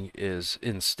doing is,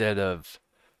 instead of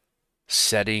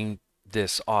setting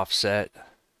this offset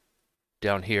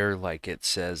down here like it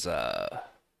says,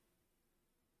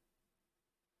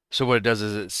 so what it does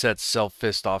is it sets self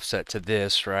fist offset to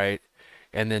this, right?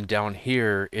 And then down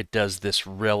here it does this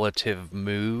relative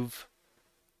move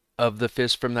of the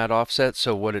fist from that offset.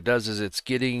 So what it does is it's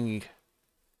getting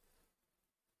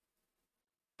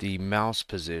the mouse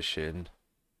position.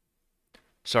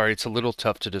 Sorry, it's a little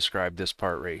tough to describe this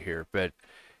part right here, but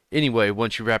anyway,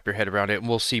 once you wrap your head around it, and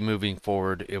we'll see moving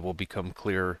forward, it will become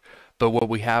clearer. But what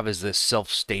we have is this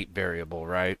self-state variable,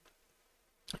 right?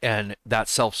 And that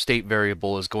self-state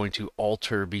variable is going to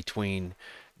alter between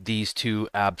these two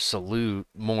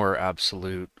more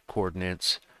absolute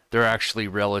coordinates. They're actually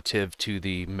relative to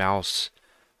the mouse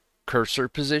cursor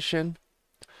position.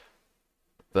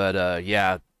 But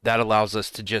yeah, that allows us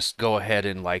to just go ahead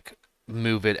and like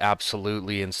move it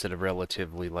absolutely instead of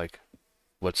relatively, like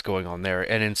what's going on there.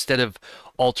 And instead of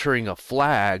altering a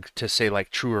flag to say like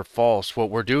true or false, what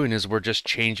we're doing is we're just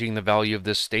changing the value of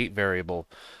this state variable.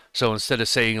 So instead of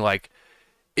saying like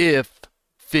if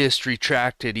fist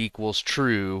retracted equals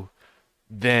true,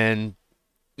 then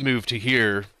move to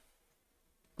here,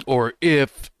 or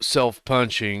if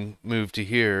self-punching, move to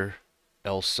here,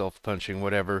 else self-punching,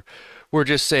 whatever, we're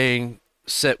just saying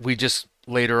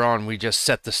later on we just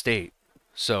set the state.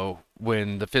 So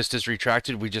when the fist is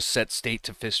retracted, we just set state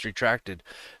to fist retracted.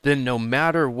 Then no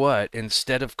matter what,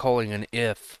 instead of calling an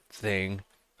if thing,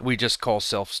 we just call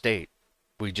self state.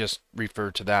 We just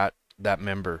refer to that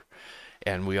member,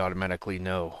 and we automatically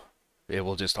know. It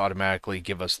will just automatically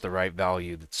give us the right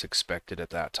value that's expected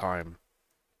at that time.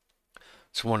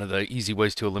 It's one of the easy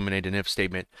ways to eliminate an if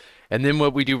statement. And then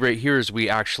what we do right here is we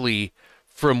actually,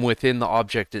 from within the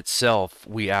object itself,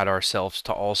 we add ourselves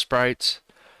to all sprites.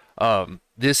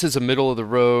 This is a middle of the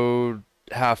road,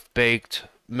 half-baked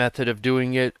method of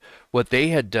doing it. What they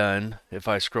had done, if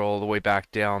I scroll all the way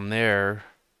back down there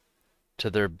to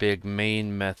their big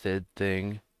main method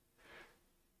thing,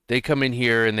 they come in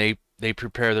here and they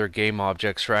prepare their game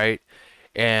objects, right?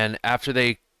 And after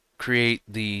they create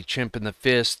the chimp and the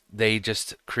fist, they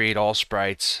just create all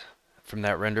sprites from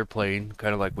that render plane,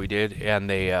 kind of like we did, and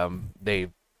they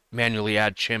manually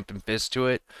add chimp and fist to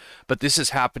it. But this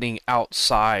is happening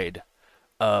outside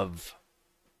of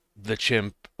the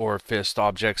chimp or fist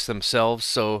objects themselves,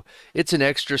 so it's an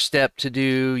extra step to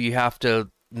do. You have to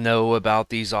know about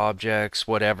these objects,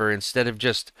 whatever, instead of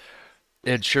just,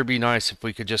 it'd sure be nice if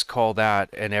we could just call that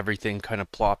and everything kind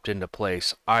of plopped into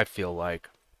place. I feel like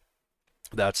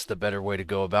that's the better way to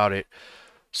go about it.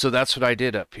 So that's what I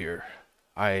did up here.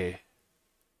 I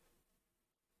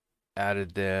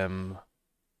added them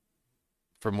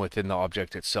from within the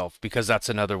object itself, because that's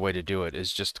another way to do it,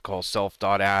 is just to call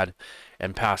self.add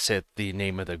and pass it the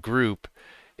name of the group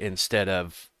instead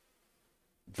of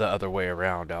the other way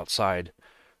around outside.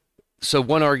 So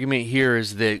one argument here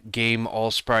is that game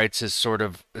all sprites is sort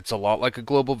of, it's a lot like a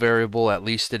global variable, at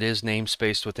least it is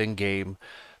namespaced within game,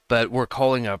 but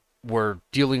we're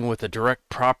dealing with a direct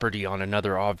property on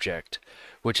another object,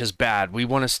 which is bad. We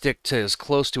want to stick to as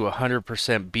close to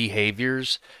 100%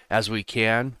 behaviors as we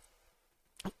can.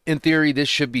 In theory, this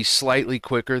should be slightly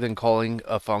quicker than calling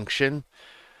a function.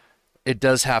 It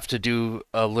does have to do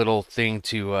a little thing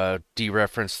to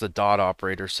dereference the dot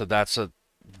operator, so that's a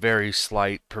very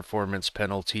slight performance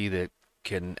penalty that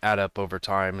can add up over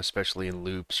time, especially in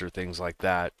loops or things like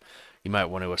that. You might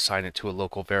want to assign it to a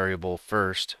local variable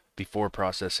first before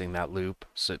processing that loop,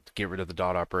 so to get rid of the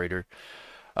dot operator.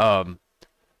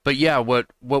 But yeah, what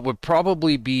would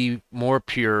probably be more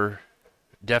pure,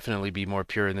 definitely be more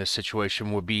pure in this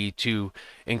situation, would be to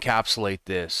encapsulate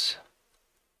this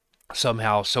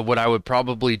somehow. So what I would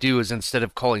probably do is, instead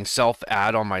of calling self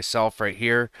add on myself right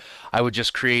here, I would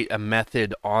just create a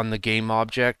method on the game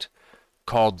object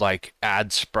called like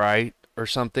add sprite or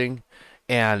something,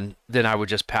 and then I would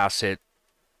just pass it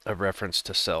a reference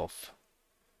to self.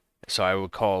 So I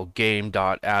would call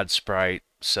game.addSprite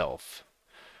self.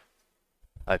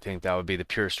 I think that would be the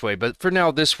purest way. But for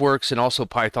now, this works, and also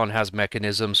Python has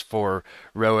mechanisms for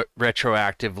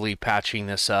retroactively patching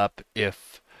this up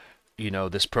if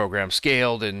this program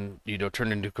scaled and,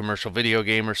 turned into a commercial video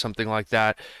game or something like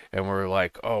that. And we're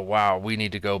like, oh, wow, we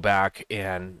need to go back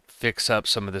and fix up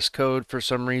some of this code for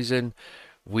some reason.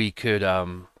 We could,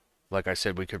 like I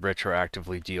said, we could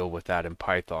retroactively deal with that in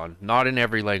Python. Not in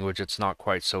every language, it's not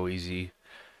quite so easy.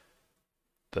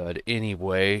 But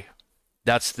anyway,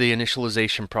 that's the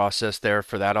initialization process there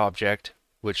for that object,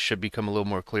 which should become a little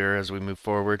more clear as we move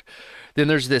forward. Then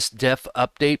there's this def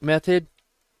update method.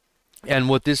 And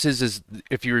what this is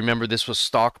if you remember, this was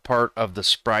stock part of the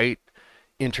sprite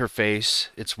interface.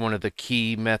 It's one of the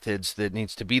key methods that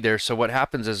needs to be there. So what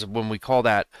happens is when we call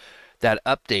that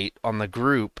update on the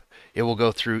group, it will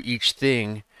go through each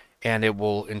thing and it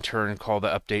will in turn call the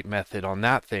update method on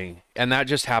that thing. And that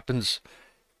just happens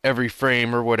every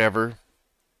frame or whatever.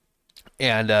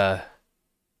 And yeah,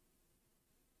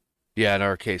 in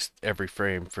our case, every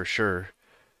frame for sure.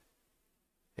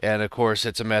 And of course,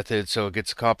 it's a method, so it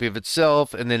gets a copy of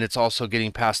itself, and then it's also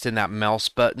getting passed in that mouse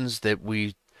buttons that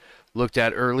we looked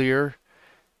at earlier.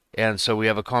 And so we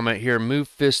have a comment here, move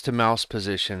fist to mouse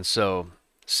position. So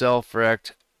self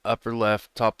rect upper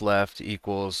left, top left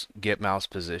equals get mouse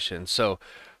position. So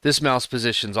this mouse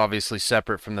position is obviously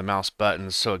separate from the mouse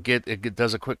buttons. So it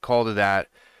does a quick call to that,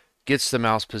 gets the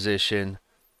mouse position,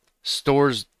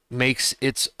 makes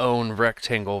its own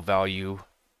rectangle value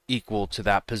equal to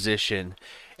that position.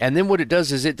 And then what it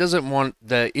does is it doesn't want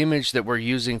the image that we're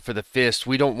using for the fist,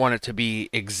 we don't want it to be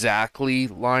exactly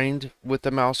lined with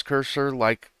the mouse cursor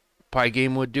like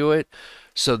Pygame would do it.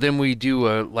 So then we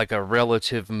do like a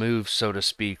relative move, so to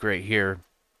speak, right here.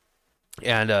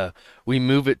 And we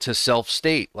move it to self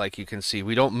state, like you can see.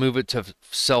 We don't move it to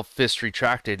self fist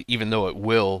retracted, even though it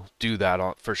will do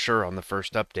that for sure on the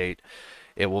first update.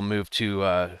 It will move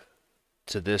to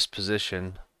this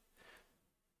position,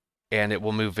 and it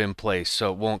will move in place,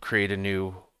 so it won't create a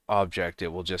new object. It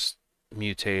will just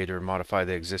mutate or modify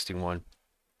the existing one.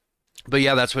 But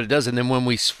yeah, that's what it does. And then when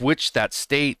we switch that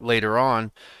state later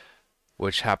on,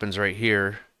 which happens right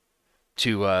here,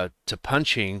 to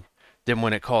punching, then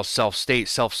when it calls self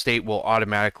state will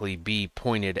automatically be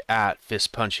pointed at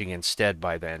fist punching instead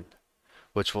by then,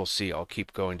 which we'll see. I'll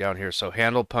keep going down here. So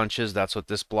handle punches, that's what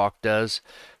this block does.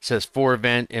 It says for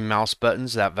event in mouse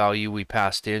buttons, that value we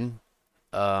passed in.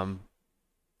 Where'd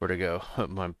it go?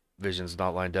 My vision's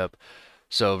not lined up.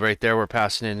 So right there, we're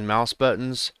passing in mouse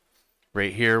buttons.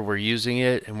 Right here, we're using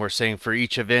it, and we're saying for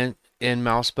each event in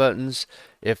mouse buttons,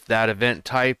 if that event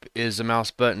type is a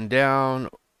mouse button down,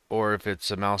 or if it's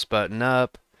a mouse button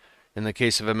up. In the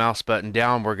case of a mouse button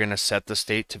down, we're going to set the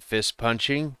state to fist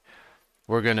punching.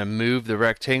 We're going to move the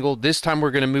rectangle. This time,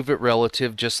 we're going to move it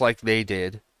relative, just like they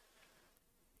did.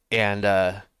 And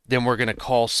then we're going to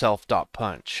call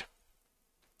self.punch.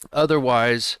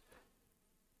 Otherwise,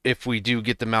 if we do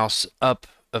get the mouse up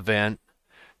event,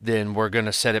 then we're going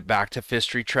to set it back to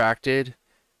fist retracted,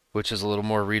 which is a little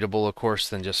more readable, of course,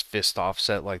 than just fist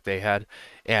offset like they had.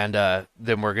 And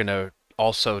then we're going to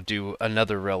also do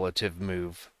another relative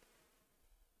move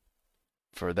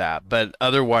for that. But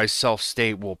otherwise,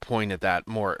 self-state will point at that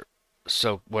more,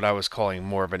 so what I was calling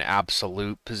more of an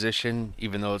absolute position,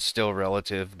 even though it's still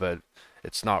relative, but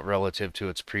it's not relative to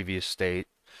its previous state.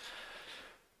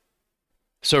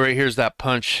 So right here's that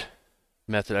punch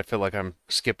method. I feel like I'm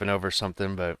skipping over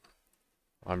something, but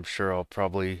I'm sure I'll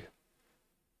probably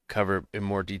cover it in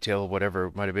more detail, whatever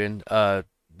it might have been.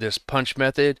 This punch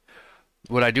method,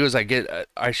 what I do is I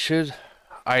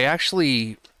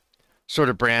actually sort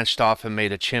of branched off and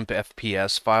made a chimp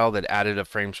FPS file that added a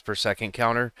frames per second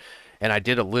counter, and I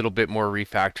did a little bit more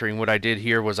refactoring. What I did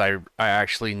here was I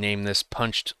actually named this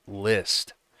punched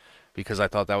list because I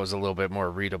thought that was a little bit more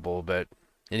readable. But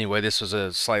anyway, this was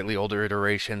a slightly older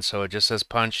iteration, so it just says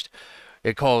punched.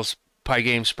 It calls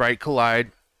Pygame sprite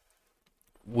collide,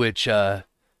 which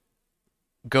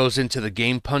goes into the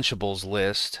game punchables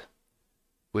list,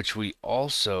 which we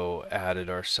also added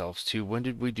ourselves to. When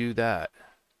did we do that?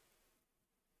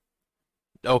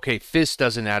 Okay, fist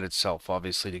doesn't add itself,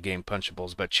 obviously, to game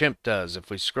punchables, but chimp does.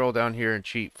 If we scroll down here and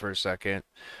cheat for a second,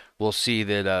 we'll see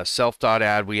that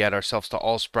self.add, we add ourselves to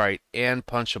all sprite and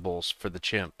punchables for the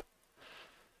chimp.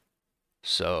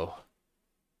 So,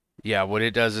 yeah, what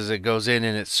it does is it goes in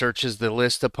and it searches the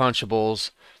list of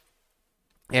punchables,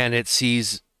 and it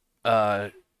sees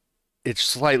it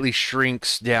slightly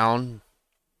shrinks down.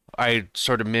 I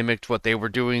sort of mimicked what they were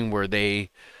doing, where they,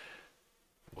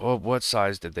 well, what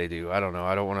size did they do? I don't know.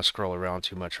 I don't want to scroll around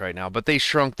too much right now, but they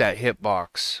shrunk that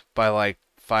hitbox by like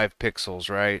 5 pixels,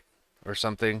 right? Or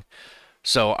something.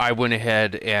 So I went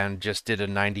ahead and just did a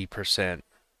 90%.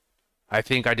 I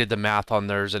think I did the math on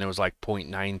theirs and it was like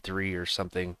 0.93 or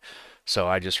something. So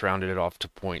I just rounded it off to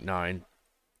 0.9.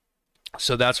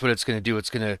 So that's what it's going to do. It's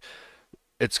going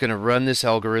to run this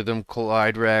algorithm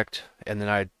collide rect, and then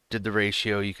I did the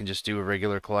ratio. You can just do a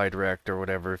regular collide rect or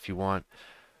whatever if you want.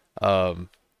 Um,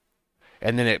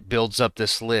 and then it builds up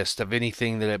this list of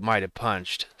anything that it might have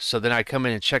punched. So then I come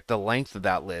in and check the length of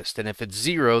that list, and if it's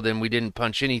 0, then we didn't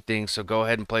punch anything. So go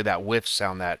ahead and play that whiff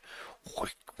sound, that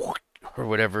or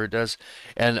whatever it does.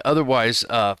 And otherwise,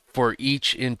 for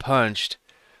each in punched,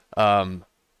 um,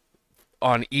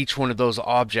 on each one of those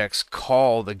objects,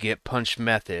 call the get punch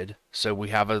method. So we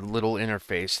have a little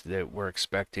interface that we're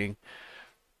expecting,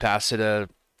 pass it a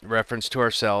reference to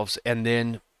ourselves, and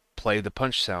then play the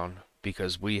punch sound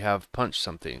because we have punched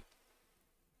something.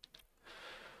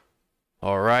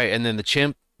 All right, and then the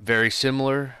chimp, very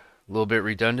similar, a little bit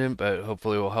redundant, but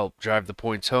hopefully will help drive the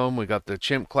points home. We got the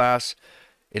chimp class,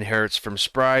 inherits from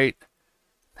sprite,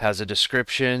 has a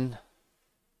description,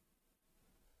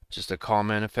 just a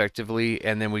comment effectively,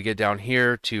 and then we get down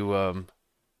here to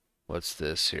what's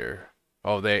this here?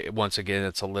 Oh, once again,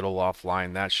 it's a little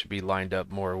offline. That should be lined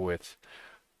up more with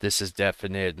this is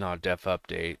definite, not def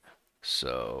update.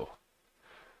 So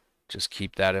just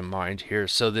keep that in mind here.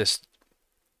 So this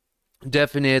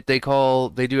definite, they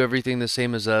do everything the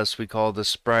same as us. We call the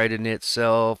sprite in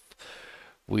itself.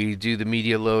 We do the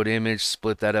media load image,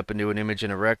 split that up into an image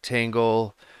in a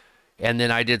rectangle. And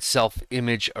then I did self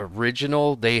image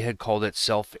original. They had called it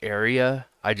self area.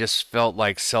 I just felt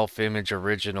like self image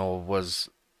original was,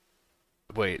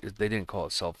 wait, they didn't call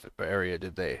it self area,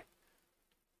 did they?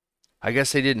 I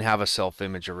guess they didn't have a self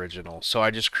image original. So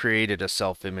I just created a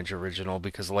self image original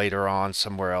because later on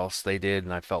somewhere else they did,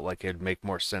 and I felt like it'd make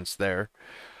more sense there.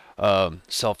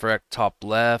 Self rect top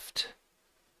left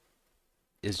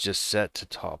is just set to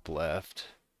top left.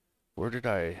 Where did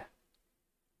I?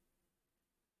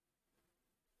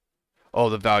 Oh,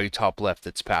 the value top left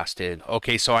that's passed in.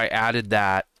 Okay, so I added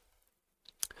that.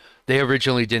 They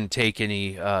originally didn't take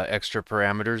any extra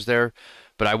parameters there,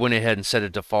 but I went ahead and set a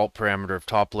default parameter of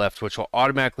top left, which will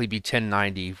automatically be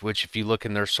 1090, which if you look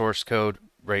in their source code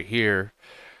right here,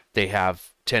 they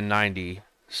have 1090.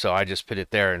 So I just put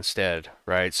it there instead,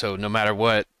 right? So no matter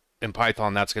what, in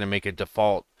Python, that's going to make it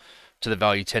default to the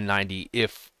value 1090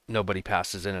 if nobody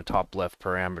passes in a top left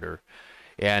parameter.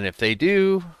 And if they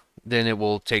do, then it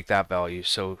will take that value.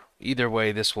 So either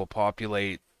way, this will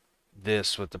populate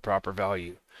this with the proper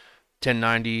value.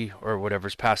 1090 or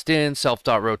whatever's passed in.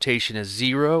 Self.rotation is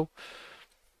 0.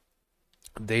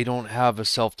 They don't have a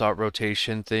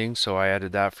self.rotation thing, so I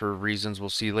added that for reasons we'll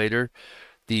see later.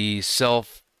 The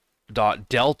self.delta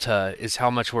is how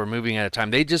much we're moving at a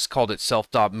time. They just called it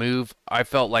self.move. I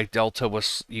felt like delta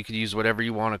was, you could use whatever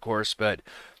you want, of course, but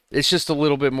it's just a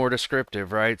little bit more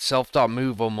descriptive, right?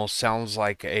 Self.move almost sounds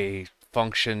like a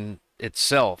function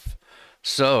itself.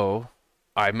 So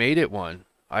I made it one.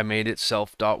 I made it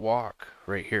self.walk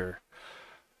right here.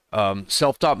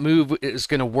 Self.move is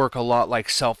going to work a lot like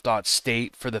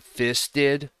self.state for the fist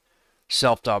did.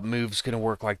 Self.move is going to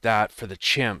work like that for the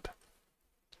chimp,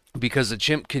 because the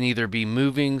chimp can either be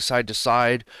moving side to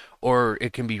side or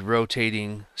it can be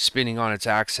rotating, spinning on its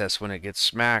axis when it gets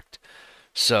smacked.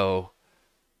 So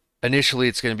initially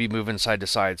it's going to be moving side to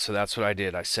side. So that's what I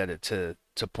did. I set it to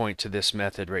point to this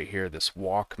method right here, this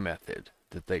walk method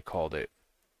that they called it.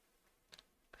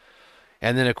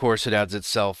 And then, of course, it adds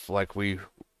itself, like we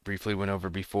briefly went over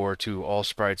before, to all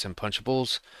sprites and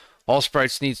punchables. All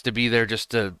sprites needs to be there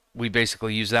just to, we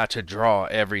basically use that to draw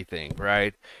everything,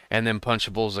 right? And then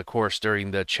punchables, of course, during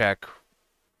the check,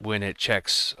 when it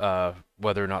checks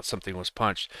whether or not something was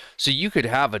punched. So you could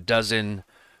have a dozen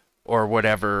or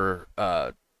whatever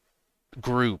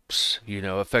groups,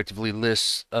 effectively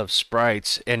lists of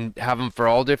sprites, and have them for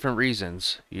all different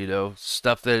reasons,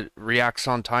 stuff that reacts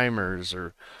on timers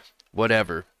or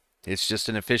whatever. It's just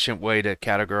an efficient way to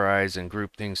categorize and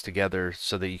group things together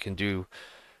so that you can do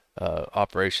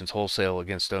operations wholesale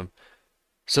against them.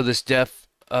 So this def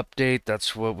update,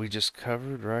 that's what we just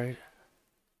covered, right?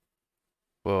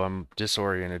 Well, I'm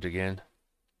disoriented again.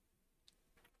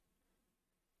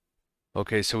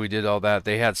 Okay, so we did all that.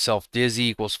 They had self-dizzy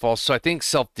equals false. So I think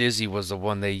self-dizzy was the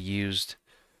one they used.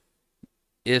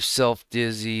 If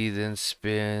self-dizzy, then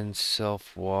spin,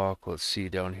 self-walk. Let's see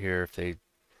down here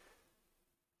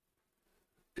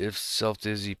if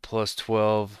self-dizzy plus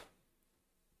 12.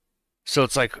 So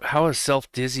it's like, how is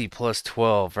self-dizzy plus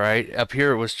 12, right? Up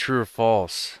here it was true or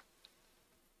false.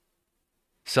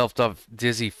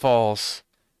 Self.dizzy false.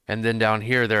 And then down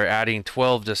here they're adding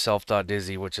 12 to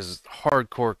self.dizzy, which is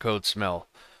hardcore code smell.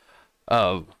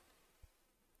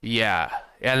 Yeah.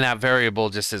 And that variable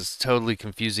just is totally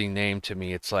confusing name to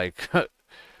me. It's like,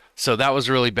 so that was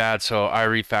really bad. So I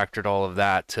refactored all of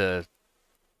that to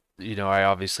I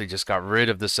obviously just got rid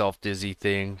of the self-dizzy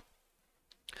thing.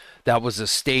 That was a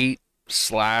state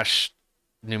slash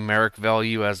numeric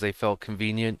value as they felt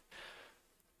convenient.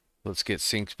 Let's get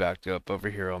synced back up over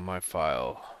here on my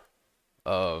file.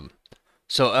 So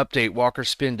update walker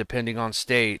spin depending on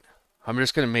state. I'm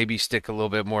just going to maybe stick a little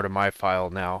bit more to my file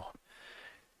now.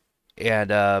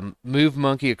 And move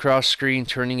monkey across screen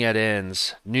turning at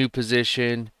ends. New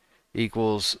position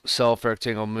equals self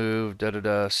rectangle move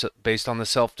so based on the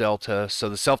self delta. So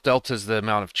the self delta is the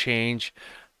amount of change.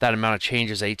 That amount of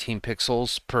change is 18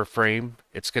 pixels per frame.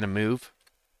 It's going to move.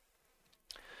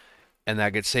 And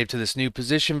that gets saved to this new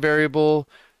position variable.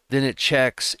 Then it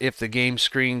checks if the game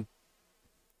screen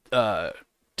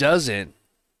doesn't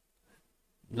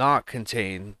not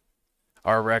contain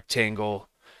our rectangle,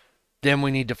 then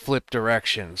we need to flip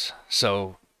directions.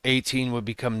 So 18 would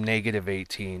become negative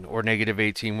 18, or negative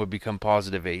 18 would become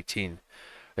positive 18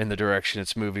 in the direction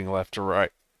it's moving left to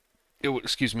right. It would,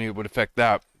 excuse me, it would affect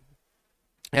that.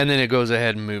 And then it goes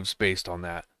ahead and moves based on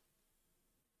that.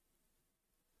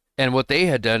 And what they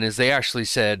had done is they actually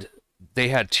said they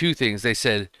had two things. They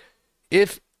said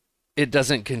if it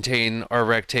doesn't contain our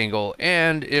rectangle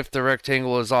and if the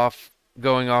rectangle is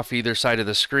going off either side of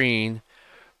the screen,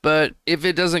 but if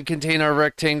it doesn't contain our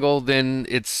rectangle, then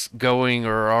it's going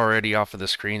or already off of the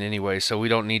screen anyway, so we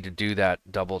don't need to do that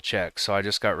double check. So I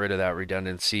just got rid of that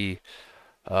redundancy.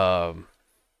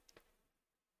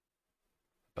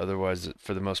 Otherwise,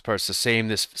 for the most part, it's the same.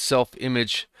 This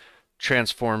self-image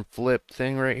transform flip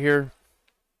thing right here,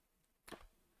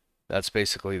 that's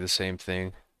basically the same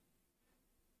thing.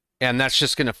 And that's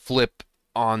just going to flip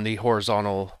on the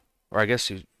horizontal, or I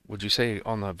guess would you say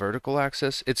on the vertical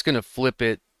axis? It's going to flip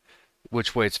it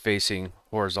which way it's facing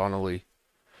horizontally.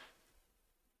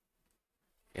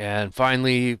 And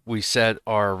finally, we set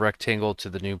our rectangle to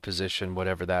the new position,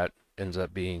 whatever that ends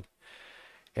up being.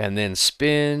 And then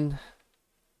spin,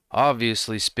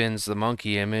 obviously spins the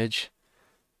monkey image.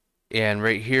 And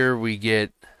right here we're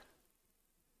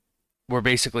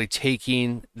basically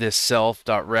taking this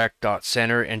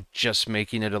self.rect.center and just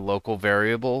making it a local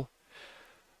variable.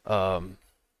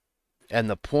 And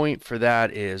the point for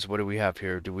that is, what do we have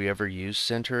here? Do we ever use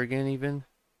center again even?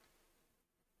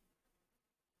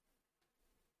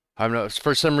 I don't know.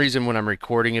 For some reason, when I'm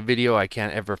recording a video, I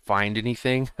can't ever find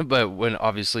anything. But when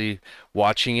obviously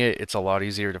watching it, it's a lot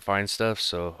easier to find stuff.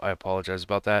 So I apologize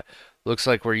about that. Looks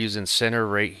like we're using center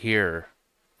right here.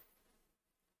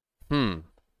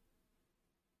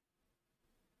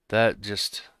 That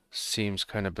just seems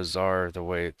kind of bizarre the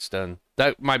way it's done.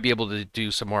 That might be able to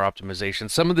do some more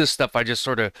optimization. Some of this stuff I just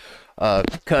sort of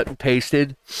cut and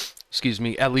pasted, excuse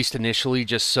me, at least initially,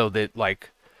 just so that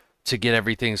to get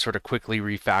everything sort of quickly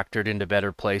refactored into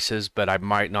better places, but I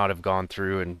might not have gone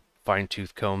through and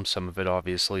fine-tooth comb some of it,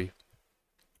 obviously.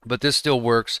 But this still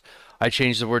works. I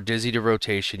changed the word dizzy to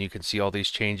rotation. You can see all these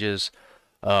changes.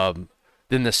 Then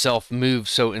the self move.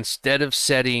 So instead of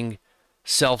setting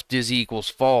self dizzy equals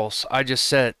false, I just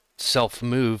set self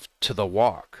move to the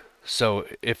walk. So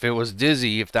if it was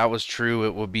dizzy, if that was true,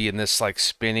 it would be in this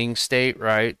spinning state,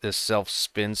 right? This self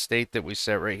spin state that we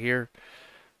set right here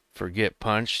for get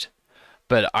punched.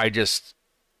 But I just,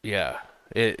 yeah,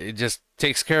 it just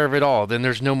takes care of it all. Then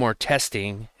there's no more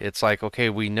testing. It's like, okay,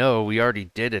 we know we already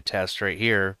did a test right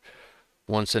here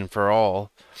once and for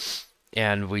all,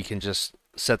 and we can just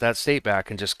set that state back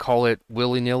and just call it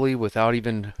willy-nilly without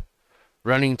even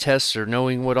running tests or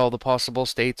knowing what all the possible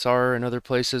states are in other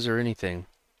places or anything.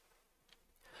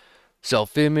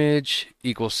 Self-image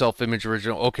equals self-image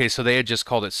original. Okay, so they had just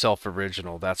called it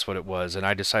self-original. That's what it was. And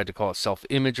I decided to call it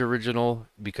self-image original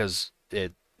because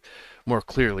it more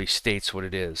clearly states what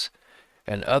it is.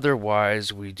 And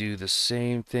otherwise, we do the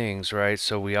same things, right?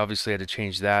 So we obviously had to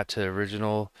change that to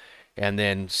original and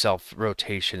then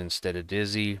self-rotation instead of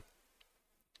dizzy.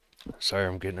 Sorry,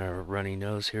 I'm getting a runny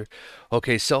nose here.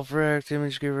 Okay, self-rect,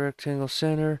 image, give rectangle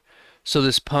center. So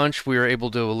this punch, we were able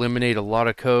to eliminate a lot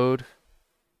of code,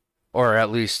 or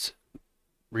at least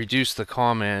reduce the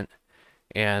comment,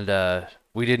 and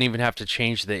we didn't even have to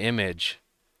change the image.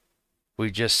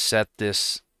 We just set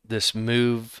this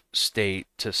move state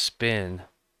to spin.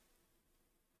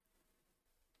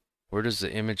 Where does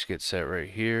the image get set? Right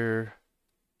here.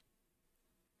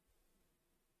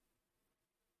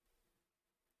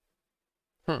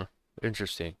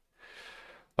 Interesting.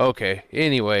 Okay,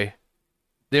 anyway,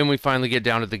 then we finally get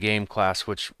down to the game class,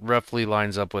 which roughly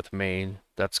lines up with main.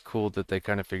 That's cool that they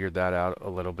kind of figured that out a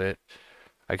little bit.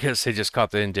 I guess they just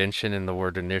caught the indentation in the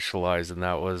word initialize, and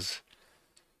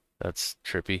that's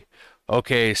trippy.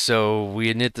 Okay, so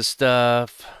we init the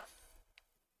stuff.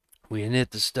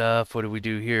 What do we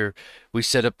do here? We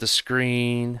set up the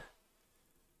screen.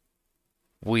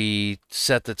 We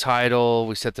set the title,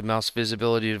 we set the mouse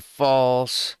visibility to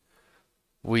false,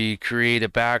 we create a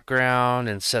background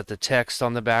and set the text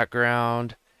on the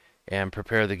background and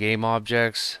prepare the game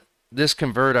objects. This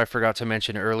convert I forgot to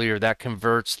mention earlier, that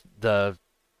converts the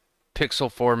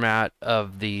pixel format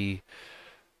of the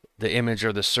image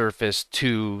or the surface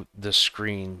to the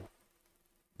screen,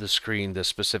 the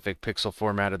specific pixel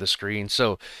format of the screen.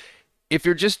 So if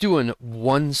you're just doing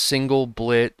one single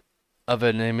blit of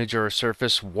an image or a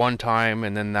surface one time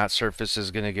and then that surface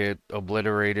is going to get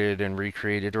obliterated and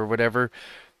recreated or whatever,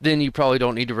 then you probably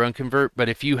don't need to run convert. But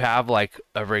if you have like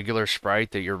a regular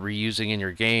sprite that you're reusing in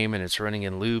your game and it's running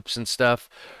in loops and stuff,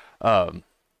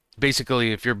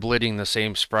 basically if you're blitting the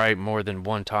same sprite more than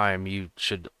one time, you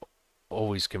should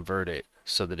always convert it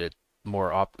so that it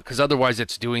because otherwise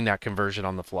it's doing that conversion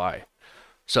on the fly.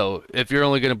 So if you're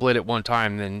only going to blit it one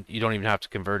time, then you don't even have to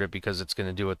convert it because it's going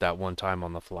to do it that one time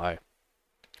on the fly,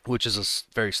 which is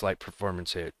a very slight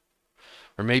performance hit,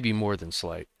 or maybe more than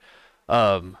slight.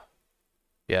 Yeah,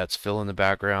 it's fill in the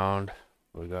background.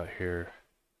 What we got here.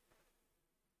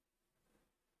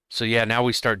 So yeah, now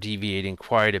we start deviating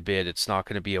quite a bit. It's not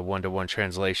going to be a one-to-one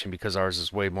translation because ours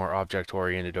is way more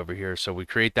object-oriented over here. So we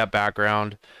create that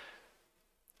background.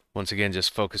 Once again,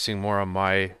 just focusing more on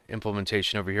my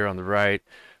implementation over here on the right.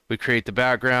 We create the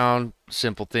background,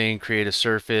 simple thing, create a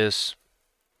surface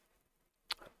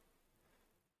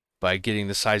by getting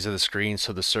the size of the screen.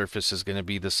 So the surface is going to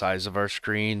be the size of our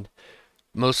screen.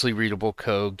 Mostly readable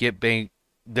code, get bank.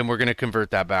 Then we're going to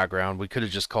convert that background. We could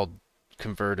have just called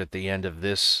convert at the end of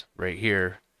this right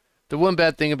here. The one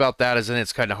bad thing about that is then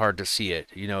it's kind of hard to see it.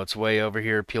 You know, it's way over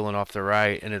here peeling off the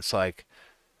right, and it's like,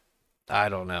 I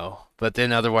don't know. But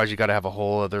then otherwise you got to have a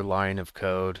whole other line of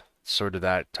code. Sort of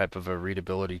that type of a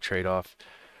readability trade-off.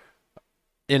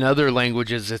 In other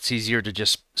languages, it's easier to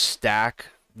just stack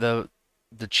the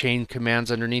chain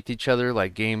commands underneath each other.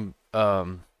 Like game,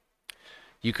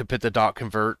 you could put the dot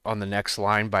convert on the next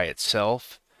line by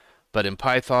itself. But in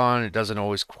Python, it doesn't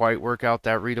always quite work out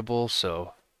that readable,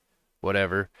 so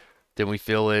whatever. Then we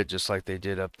fill it just like they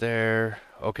did up there.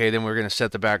 Okay, then we're going to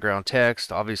set the background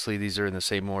text. Obviously, these are in the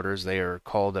same order as they are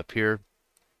called up here.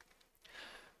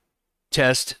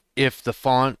 Test if the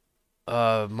font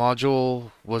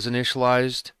module was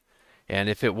initialized, and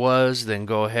if it was, then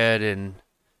go ahead and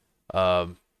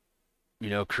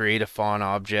create a font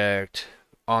object.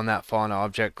 On that font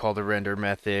object, call the render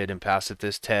method and pass it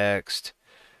this text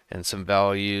and some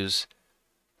values.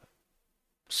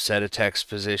 Set a text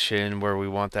position where we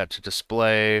want that to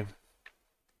display.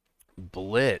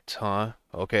 Blit, huh?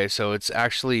 Okay, so it's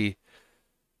actually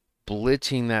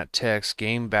blitting that text,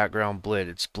 game background blit.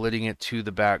 It's blitting it to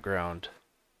the background.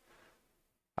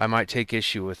 I might take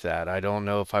issue with that. I don't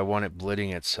know if I want it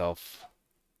blitting itself.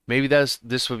 Maybe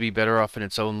this would be better off in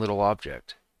its own little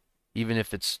object, even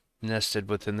if it's nested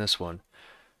within this one.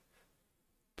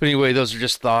 But anyway, those are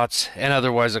just thoughts. And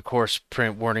otherwise, of course,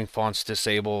 print warning fonts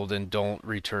disabled and don't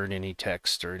return any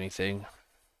text or anything.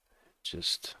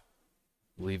 Just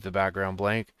leave the background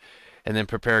blank. And then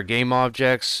prepare game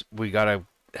objects. We got to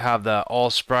have the all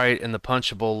sprite and the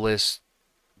punchable list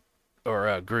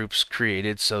or groups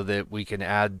created so that we can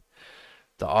add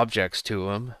the objects to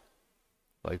them.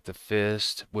 Like the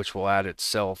fist, which will add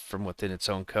itself from within its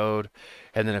own code.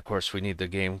 And then, of course, we need the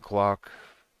game clock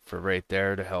for right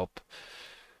there to help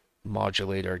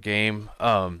modulate our game.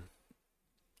 And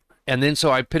then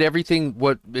so I put everything,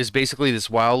 what is basically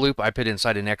this while loop, I put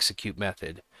inside an execute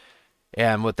method.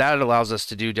 And what that allows us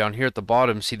to do down here at the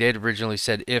bottom, see, they had originally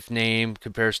said if name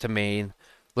compares to main,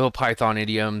 little Python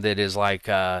idiom that is like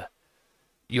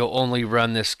you'll only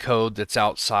run this code that's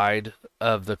outside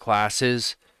of the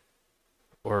classes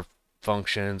or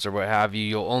functions or what have you.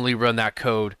 You'll only run that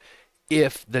code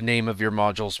if the name of your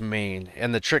module's main.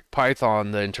 And the trick Python,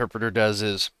 the interpreter does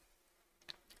is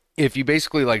if you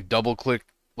basically like double click,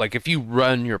 like if you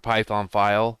run your Python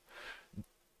file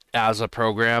as a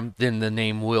program, then the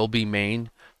name will be main.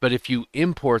 But if you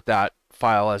import that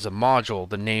file as a module,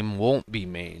 the name won't be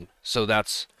main. So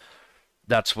that's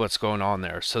what's going on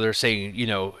there. So they're saying, you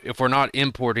know, if we're not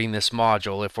importing this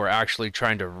module, if we're actually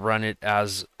trying to run it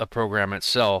as a program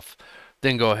itself,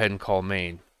 then go ahead and call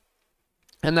main.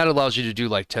 And that allows you to do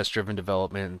like test-driven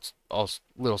development, all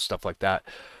little stuff like that.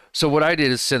 So what I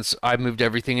did is, since I moved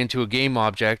everything into a game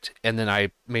object and then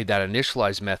I made that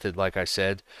initialize method, like I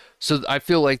said, so I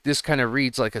feel like this kind of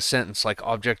reads like a sentence like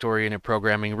object-oriented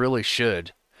programming really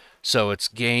should. So it's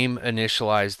game,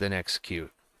 initialize, then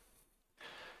execute.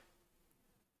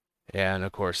 And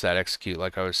of course that execute,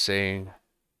 like I was saying,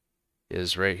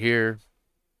 is right here.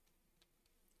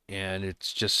 And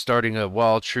it's just starting a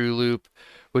while true loop.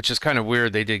 which is kind of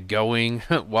weird. They did going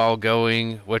while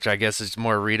going, which I guess is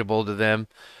more readable to them.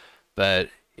 But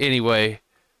anyway,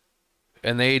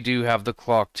 and they do have the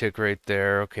clock tick right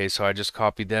there. Okay, so I just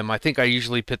copied them. I think I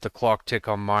usually put the clock tick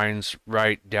on mine's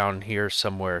right down here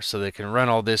somewhere so they can run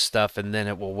all this stuff and then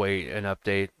it will wait and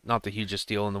update. Not the hugest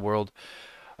deal in the world.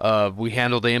 We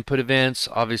handle the input events.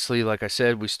 Obviously, like I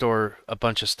said, we store a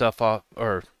bunch of stuff off,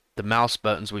 or the mouse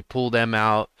buttons. We pull them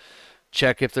out,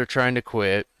 check if they're trying to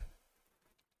quit.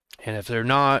 And if they're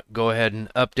not, go ahead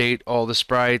and update all the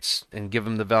sprites and give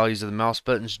them the values of the mouse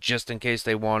buttons just in case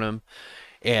they want them.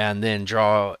 And then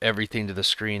draw everything to the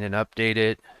screen and update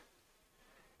it.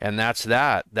 And that's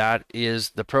that. That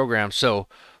is the program. So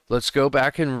let's go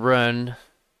back and run.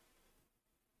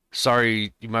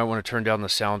 Sorry, you might want to turn down the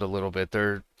sound a little bit.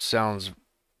 There sounds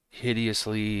hideous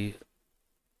and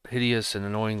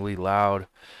annoyingly loud.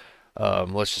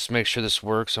 Let's just make sure this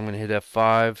works. I'm going to hit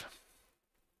F5.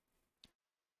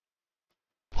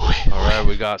 Alright,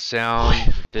 we got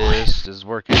sound. This is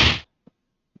working.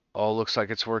 All looks like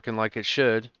it's working like it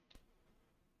should.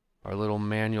 Our little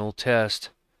manual test.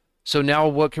 So now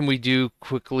what can we do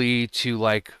quickly to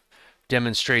like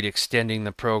demonstrate extending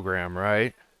the program,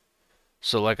 right?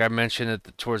 So like I mentioned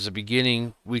towards the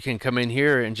beginning, we can come in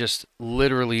here and just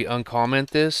literally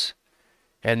uncomment this.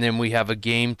 And then we have a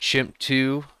game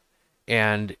chimp.py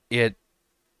and it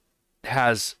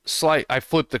has I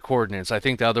flipped the coordinates. I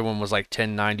think the other one was like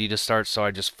 1090 to start, so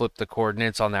I just flipped the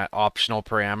coordinates on that optional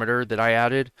parameter that I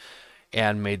added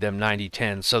and made them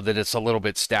 9010 so that it's a little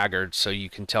bit staggered so you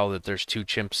can tell that there's two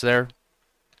chimps there.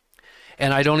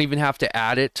 And I don't even have to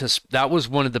add it to, that was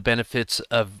one of the benefits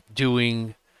of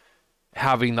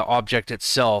having the object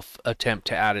itself attempt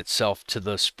to add itself to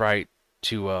the sprite,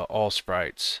 to all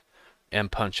sprites and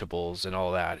punchables and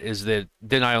all that, is that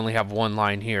then I only have one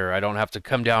line here. I don't have to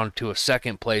come down to a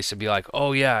second place and be like,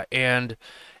 oh yeah, and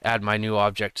add my new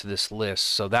object to this list.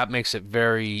 So that makes it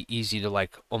very easy to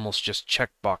like almost just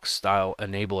checkbox style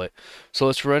enable it. So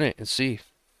let's run it and see.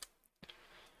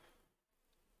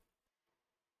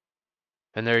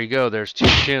 And there you go, there's two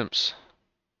chimps.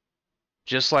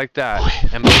 Just like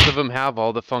that. And both of them have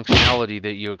all the functionality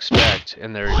that you expect.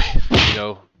 And they're, you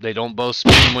know, they don't both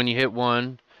spin when you hit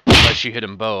one, unless you hit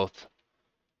them both.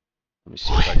 Let me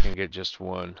see if I can get just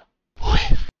one.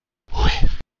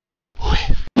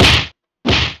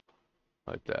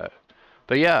 Like that.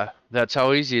 But yeah, that's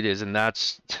how easy it is. And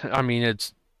that's, I mean,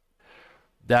 it's,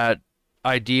 that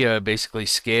idea basically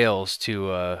scales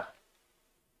to,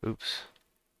 oops.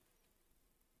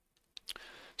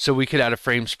 So we could add a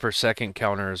frames per second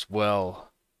counter as well.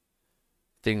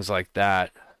 Things like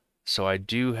that. So I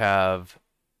do have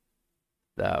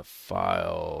that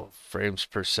file, frames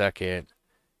per second.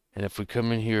 And if we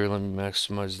come in here, let me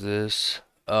maximize this.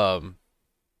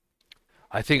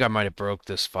 I think I might have broke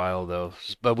this file though,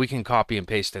 but we can copy and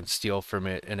paste and steal from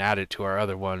it and add it to our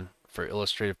other one for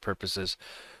illustrative purposes.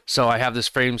 So I have this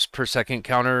frames per second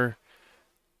counter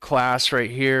class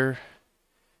right here.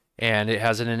 And it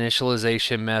has an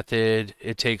initialization method.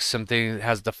 It takes something that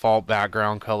has default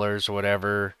background colors or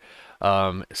whatever.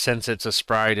 Since it's a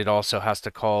sprite, it also has to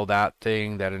call that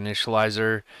thing, that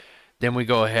initializer. Then we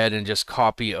go ahead and just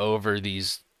copy over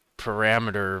these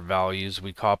parameter values.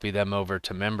 We copy them over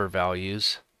to member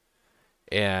values.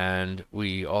 And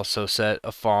we also set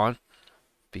a font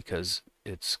because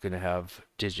it's going to have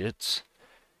digits.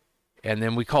 And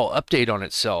then we call update on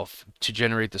itself to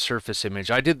generate the surface image.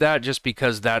 I did that just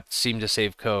because that seemed to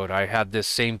save code. I had this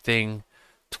same thing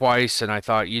twice and I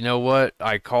thought, you know what?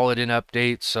 I call it an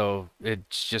update, so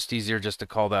it's just easier just to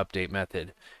call the update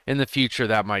method. In the future,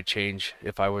 that might change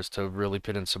if I was to really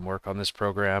put in some work on this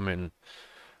program and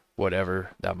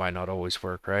whatever. That might not always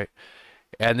work, right?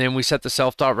 And then we set the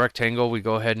self.rectangle. We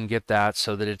go ahead and get that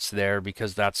so that it's there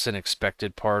because that's an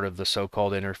expected part of the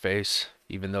so-called interface.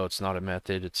 Even though it's not a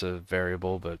method, it's a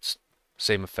variable, but it's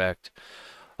same effect.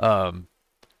 And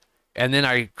then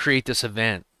I create this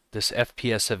event, this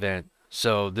FPS event.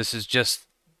 So this is just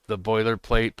the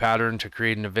boilerplate pattern to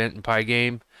create an event in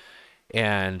Pygame.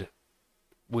 And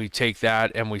we take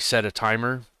that and we set a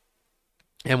timer.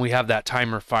 And we have that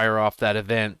timer fire off that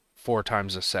event 4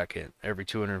 times a second, every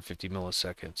 250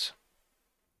 milliseconds.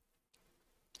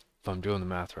 If I'm doing the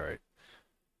math right.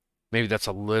 Maybe that's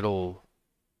a little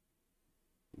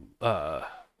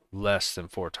less than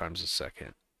 4 times a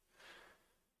second.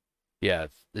 Yeah,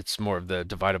 it's more of the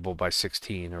divisible by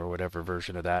 16 or whatever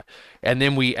version of that. And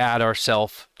then we add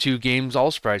ourselves to games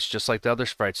all sprites just like the other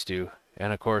sprites do.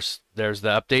 And of course, there's the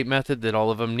update method that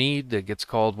all of them need that gets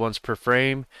called once per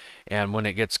frame. And when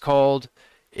it gets called,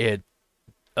 it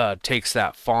takes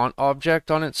that font object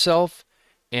on itself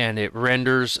and it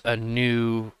renders a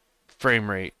new frame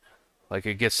rate. Like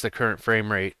it gets the current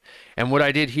frame rate. And what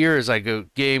I did here is I go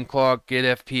game clock,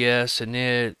 get FPS,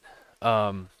 init,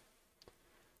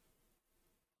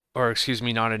 or excuse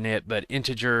me, not init, but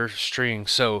integer string.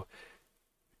 So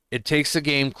it takes the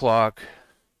game clock,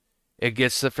 it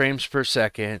gets the frames per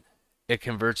second, it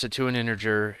converts it to an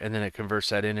integer, and then it converts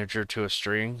that integer to a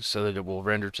string so that it will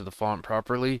render to the font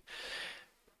properly.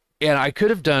 And I could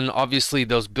have done, obviously,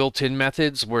 those built-in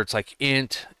methods where it's like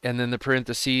int, and then the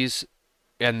parentheses,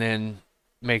 and then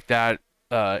make that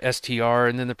str,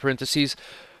 and then the parentheses.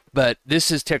 But this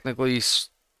is technically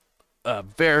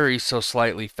very so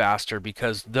slightly faster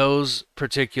because those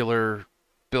particular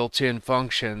built-in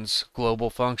functions, global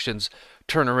functions,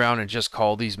 turn around and just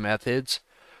call these methods.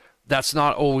 That's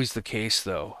not always the case,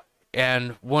 though.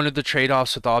 And one of the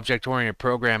trade-offs with object-oriented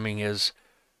programming is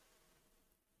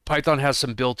Python has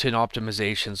some built-in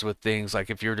optimizations with things like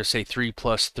if you were to say 3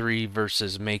 plus 3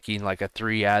 versus making like a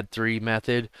 3 add 3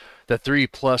 method, the 3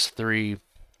 plus 3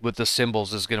 with the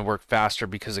symbols is going to work faster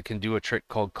because it can do a trick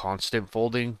called constant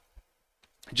folding.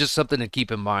 Just something to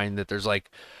keep in mind, that there's like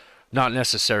not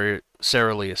necessarily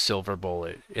a silver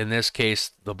bullet. In this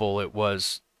case, the bullet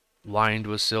was lined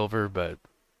with silver, but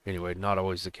anyway, not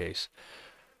always the case.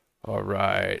 All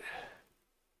right.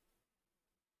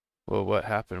 Well, what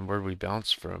happened? Where did we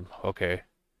bounce from? Okay.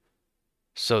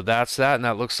 So that's that, and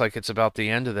that looks like it's about the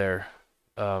end of there,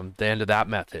 the end of that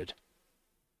method.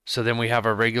 So then we have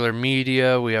our regular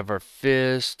media, we have our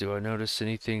fist. Do I notice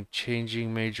anything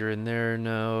changing major in there?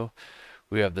 No.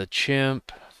 We have the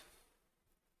chimp.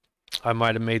 I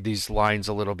might have made these lines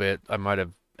a little bit. I might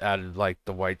have added like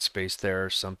the white space there or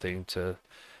something to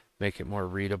make it more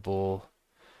readable.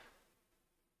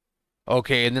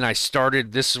 Okay, and then I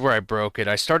started, this is where I broke it.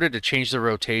 I started to change the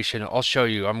rotation. I'll show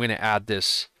you. I'm going to add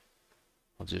this.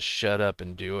 I'll just shut up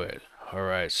and do it. All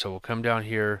right, so we'll come down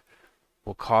here.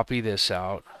 We'll copy this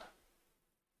out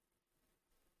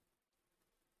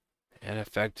and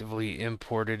effectively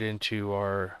import it into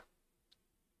our...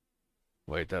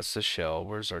 Wait, that's the shell.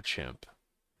 Where's our chimp?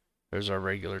 There's our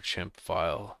regular chimp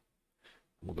file.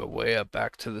 We'll go way up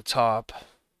back to the top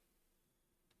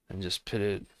and just put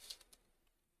it...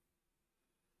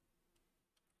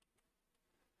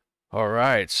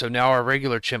 Alright, so now our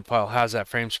regular chimp file has that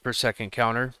frames per second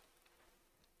counter.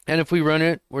 And if we run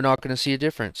it, we're not going to see a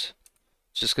difference.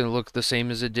 It's just going to look the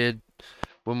same as it did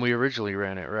when we originally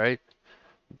ran it, right?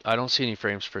 I don't see any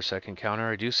frames per second counter.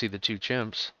 I do see the two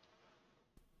chimps.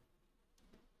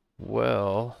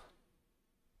 Well,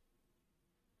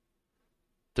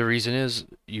 the reason is,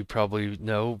 you probably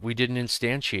know, we didn't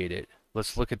instantiate it.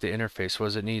 Let's look at the interface. What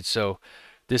does it need? So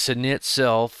this init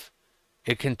self,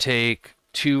 it can take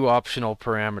 2 optional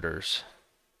parameters.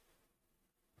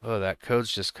 Oh, that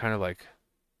code's just kind of like,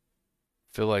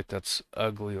 feel like that's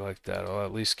ugly like that. I'll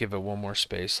at least give it one more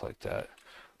space like that.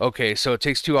 Okay, so it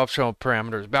takes 2 optional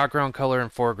parameters, background color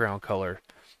and foreground color.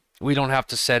 We don't have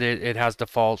to set it, it has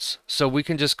defaults. So we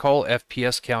can just call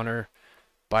FPS counter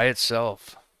by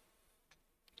itself.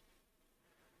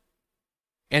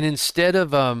 And instead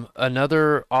of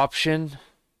another option,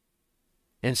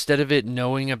 instead of it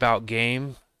knowing about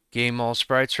game all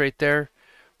sprites right there,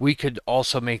 we could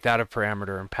also make that a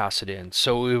parameter and pass it in.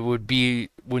 So it would be,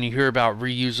 when you hear about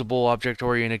reusable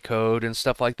object-oriented code and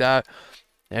stuff like that,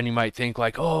 and you might think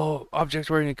like, oh,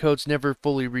 object-oriented code's never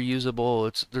fully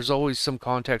reusable. There's always some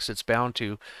context it's bound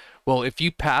to. Well, if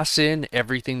you pass in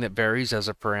everything that varies as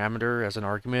a parameter, as an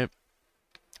argument,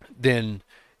 then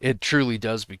it truly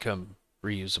does become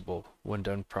reusable when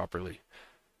done properly.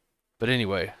 But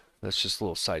anyway, that's just a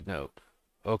little side note.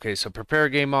 Okay, so prepare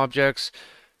game objects.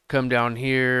 Come down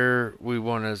here. We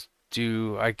want to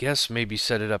do, I guess, maybe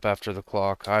set it up after the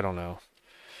clock. I don't know.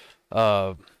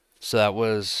 So that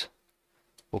was,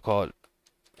 we'll call it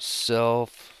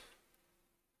self.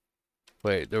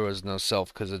 Wait, there was no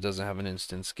self because it doesn't have an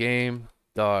instance. Game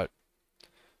dot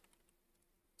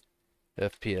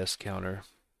FPS counter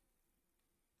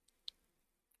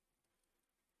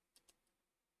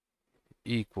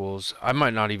equals, I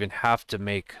might not even have to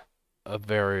make a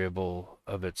variable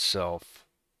of itself.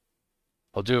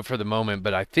 I'll do it for the moment,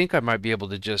 but I think I might be able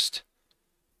to just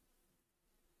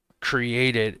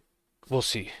create it. We'll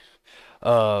see.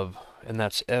 And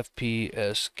that's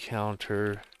FPS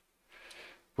counter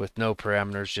with no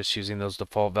parameters, just using those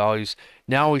default values.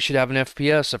 Now we should have an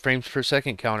FPS, a frames per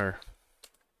second counter.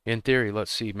 In theory,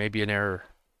 let's see, maybe an error.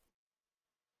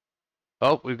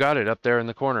 Oh, we've got it up there in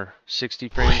the corner. 60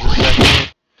 frames a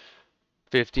second,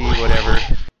 50, whatever.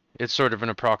 It's sort of an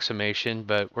approximation,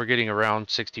 but we're getting around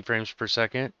 60 frames per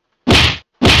second.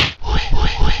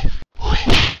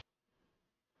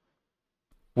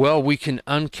 Well, we can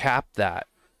uncap that.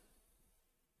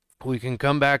 We can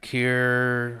come back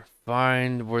here,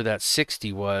 find where that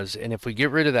 60 was, and if we get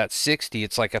rid of that 60,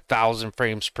 it's like 1,000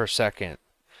 frames per second.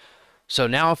 So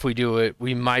now if we do it,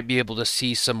 we might be able to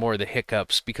see some more of the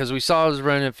hiccups, because we saw it was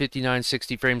running at 59,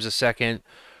 60 frames a second.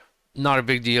 Not a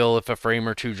big deal if a frame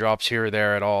or two drops here or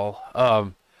there at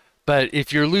all. But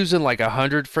if you're losing like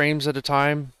 100 frames at a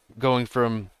time, going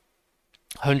from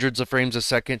hundreds of frames a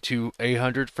second to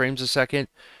 100 frames a second,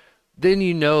 then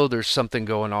you know there's something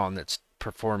going on that's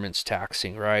performance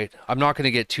taxing, right? I'm not going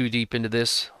to get too deep into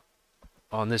this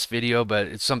on this video, but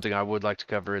it's something I would like to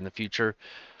cover in the future.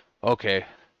 Okay,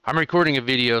 I'm recording a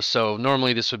video, so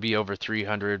normally this would be over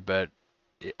 300, but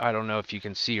I don't know if you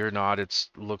can see or not. It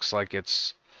looks like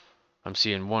I'm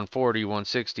seeing 140,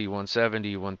 160,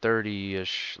 170,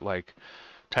 130-ish, like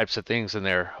types of things in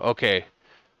there. Okay,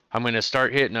 I'm going to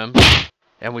start hitting them,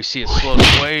 and we see it slows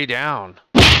way down.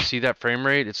 See that frame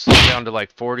rate? It's slowed down to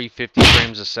like 40, 50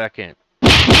 frames a second.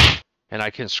 And I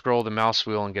can scroll the mouse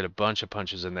wheel and get a bunch of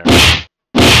punches in there.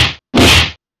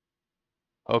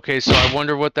 Okay, so I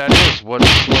wonder what that is. What's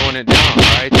slowing it down,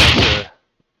 right?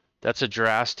 That's a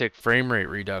drastic frame rate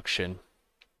reduction.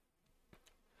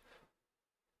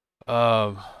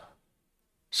 So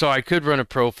I could run a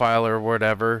profile or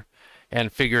whatever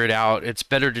and figure it out. It's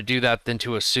better to do that than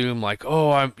to assume like,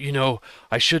 oh,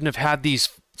 I shouldn't have had these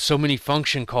so many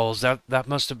function calls. That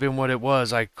must have been what it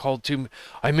was. I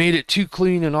made it too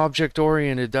clean and object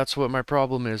oriented. That's what my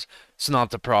problem is. It's not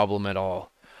the problem at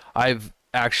all. I've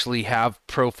actually have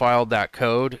profiled that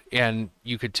code, and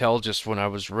you could tell just when I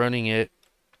was running it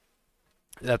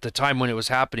at the time when it was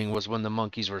happening was when the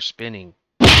monkeys were spinning.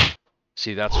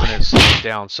 See, that's when it slowed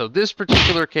down. So this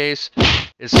particular case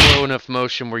is slow enough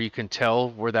motion where you can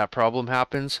tell where that problem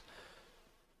happens.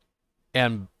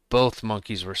 And both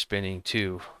monkeys were spinning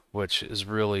too, which is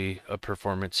really a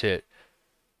performance hit.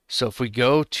 So if we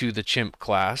go to the chimp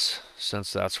class,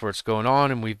 since that's where it's going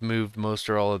on, and we've moved most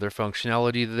or all of their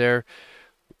functionality there,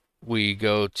 we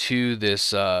go to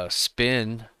this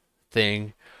spin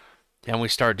thing, and we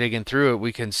start digging through it.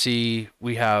 We can see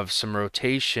we have some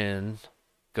rotation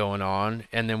going on,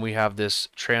 and then we have this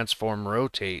transform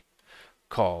rotate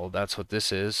call. That's what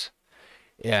this is.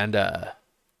 And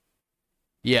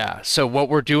yeah, so what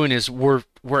we're doing is we're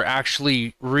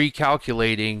actually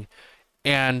recalculating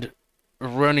and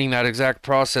running that exact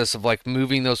process of like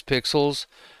moving those pixels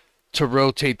to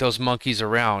rotate those monkeys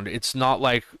around. It's not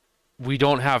like we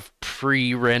don't have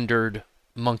pre-rendered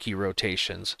monkey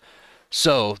rotations.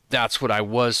 So that's what I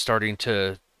was starting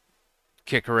to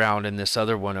kick around in this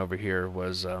other one over here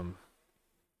was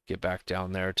get back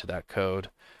down there to that code.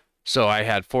 So I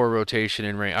had 4 rotation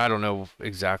and range. I don't know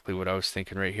exactly what I was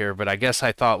thinking right here, but I guess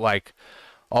I thought like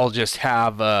I'll just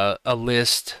have a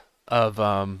list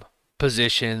of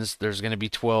positions. There's going to be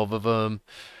 12 of them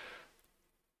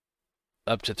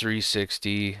up to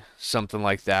 360, something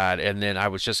like that. And then I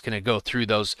was just going to go through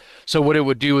those. So what it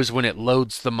would do is when it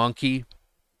loads the monkey,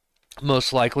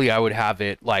 most likely I would have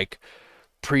it like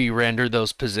pre-render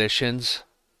those positions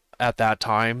at that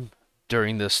time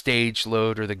during the stage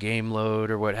load or the game load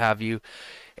or what have you.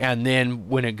 And then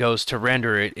when it goes to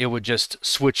render it, it would just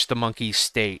switch the monkey's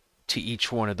state to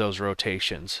each one of those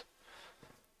rotations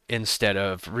instead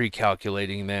of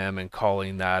recalculating them and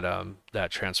calling that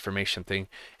that transformation thing.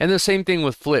 And the same thing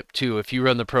with flip too. If you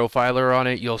run the profiler on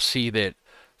it, you'll see that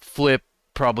flip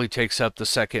probably takes up the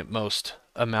second most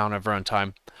amount of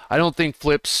runtime. I don't think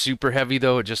flip's super heavy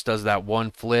though. It just does that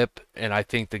one flip, and I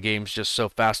think the game's just so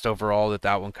fast overall that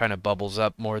that one kind of bubbles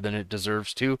up more than it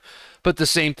deserves to. But the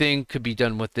same thing could be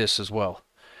done with this as well,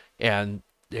 and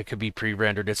it could be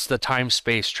pre-rendered. It's the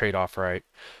time-space trade-off, right?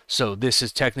 So this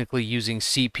is technically using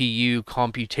CPU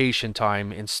computation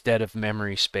time instead of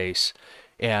memory space.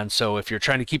 And so if you're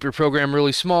trying to keep your program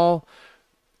really small,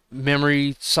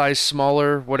 memory size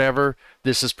smaller, whatever,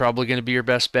 this is probably going to be your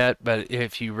best bet. But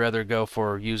if you rather go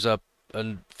for use up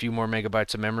a few more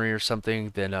megabytes of memory or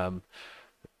something, then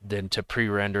to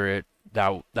pre-render it,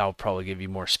 that'll probably give you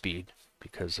more speed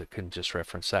because it can just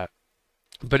reference that.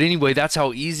 But anyway, that's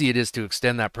how easy it is to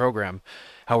extend that program.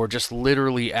 How we're just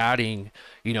literally adding,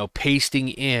 pasting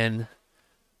in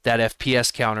that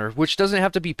FPS counter, which doesn't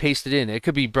have to be pasted in. It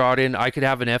could be brought in. I could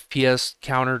have an FPS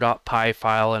counter.py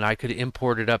file and I could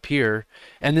import it up here,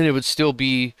 and then it would still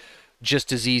be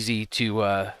just as easy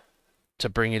to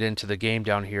bring it into the game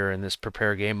down here in this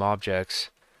prepare game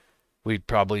objects. We'd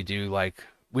probably do like,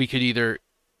 we could either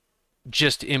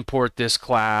just import this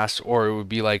class, or it would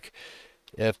be like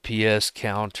FPS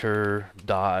counter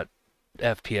dot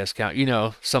FPS count,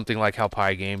 something like how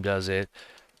Pygame does it.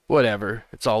 Whatever,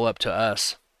 it's all up to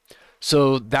us.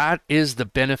 So that is the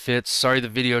benefits. Sorry the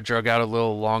video drug out a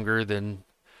little longer than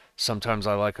sometimes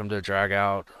I like them to drag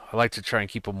out. I like to try and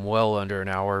keep them well under an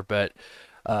hour, but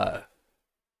uh,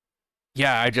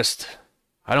 yeah,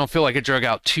 I don't feel like it drug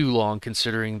out too long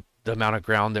considering the amount of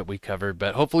ground that we covered.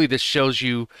 But hopefully this shows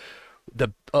you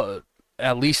the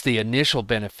at least the initial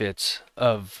benefits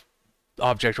of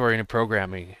object-oriented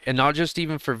programming, and not just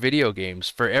even for video games,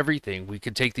 for everything. We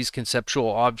could take these conceptual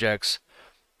objects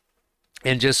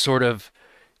and just sort of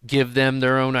give them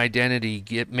their own identity,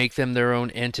 make them their own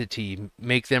entity,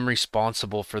 make them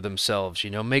responsible for themselves,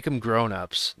 make them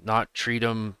grown-ups, not treat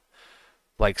them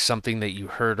like something that you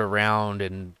heard around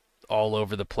and all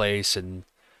over the place and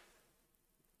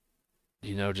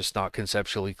just not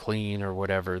conceptually clean or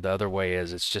whatever the other way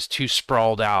is. It's just too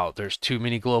sprawled out. There's too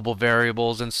many global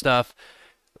variables and stuff.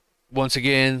 Once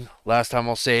again, last time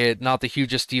I'll say it, not the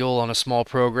hugest deal on a small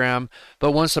program,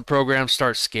 but once the program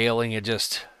starts scaling,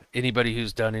 anybody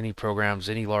who's done any programs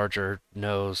any larger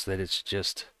knows that it's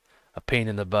just a pain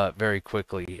in the butt very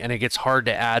quickly. And it gets hard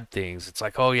to add things. It's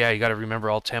like, oh yeah, you got to remember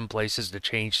all 10 places to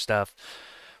change stuff,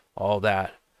 all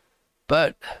that.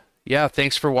 But yeah,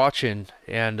 thanks for watching,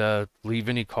 and leave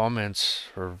any comments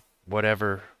or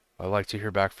whatever. I like to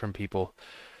hear back from people.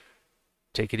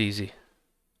 Take it easy.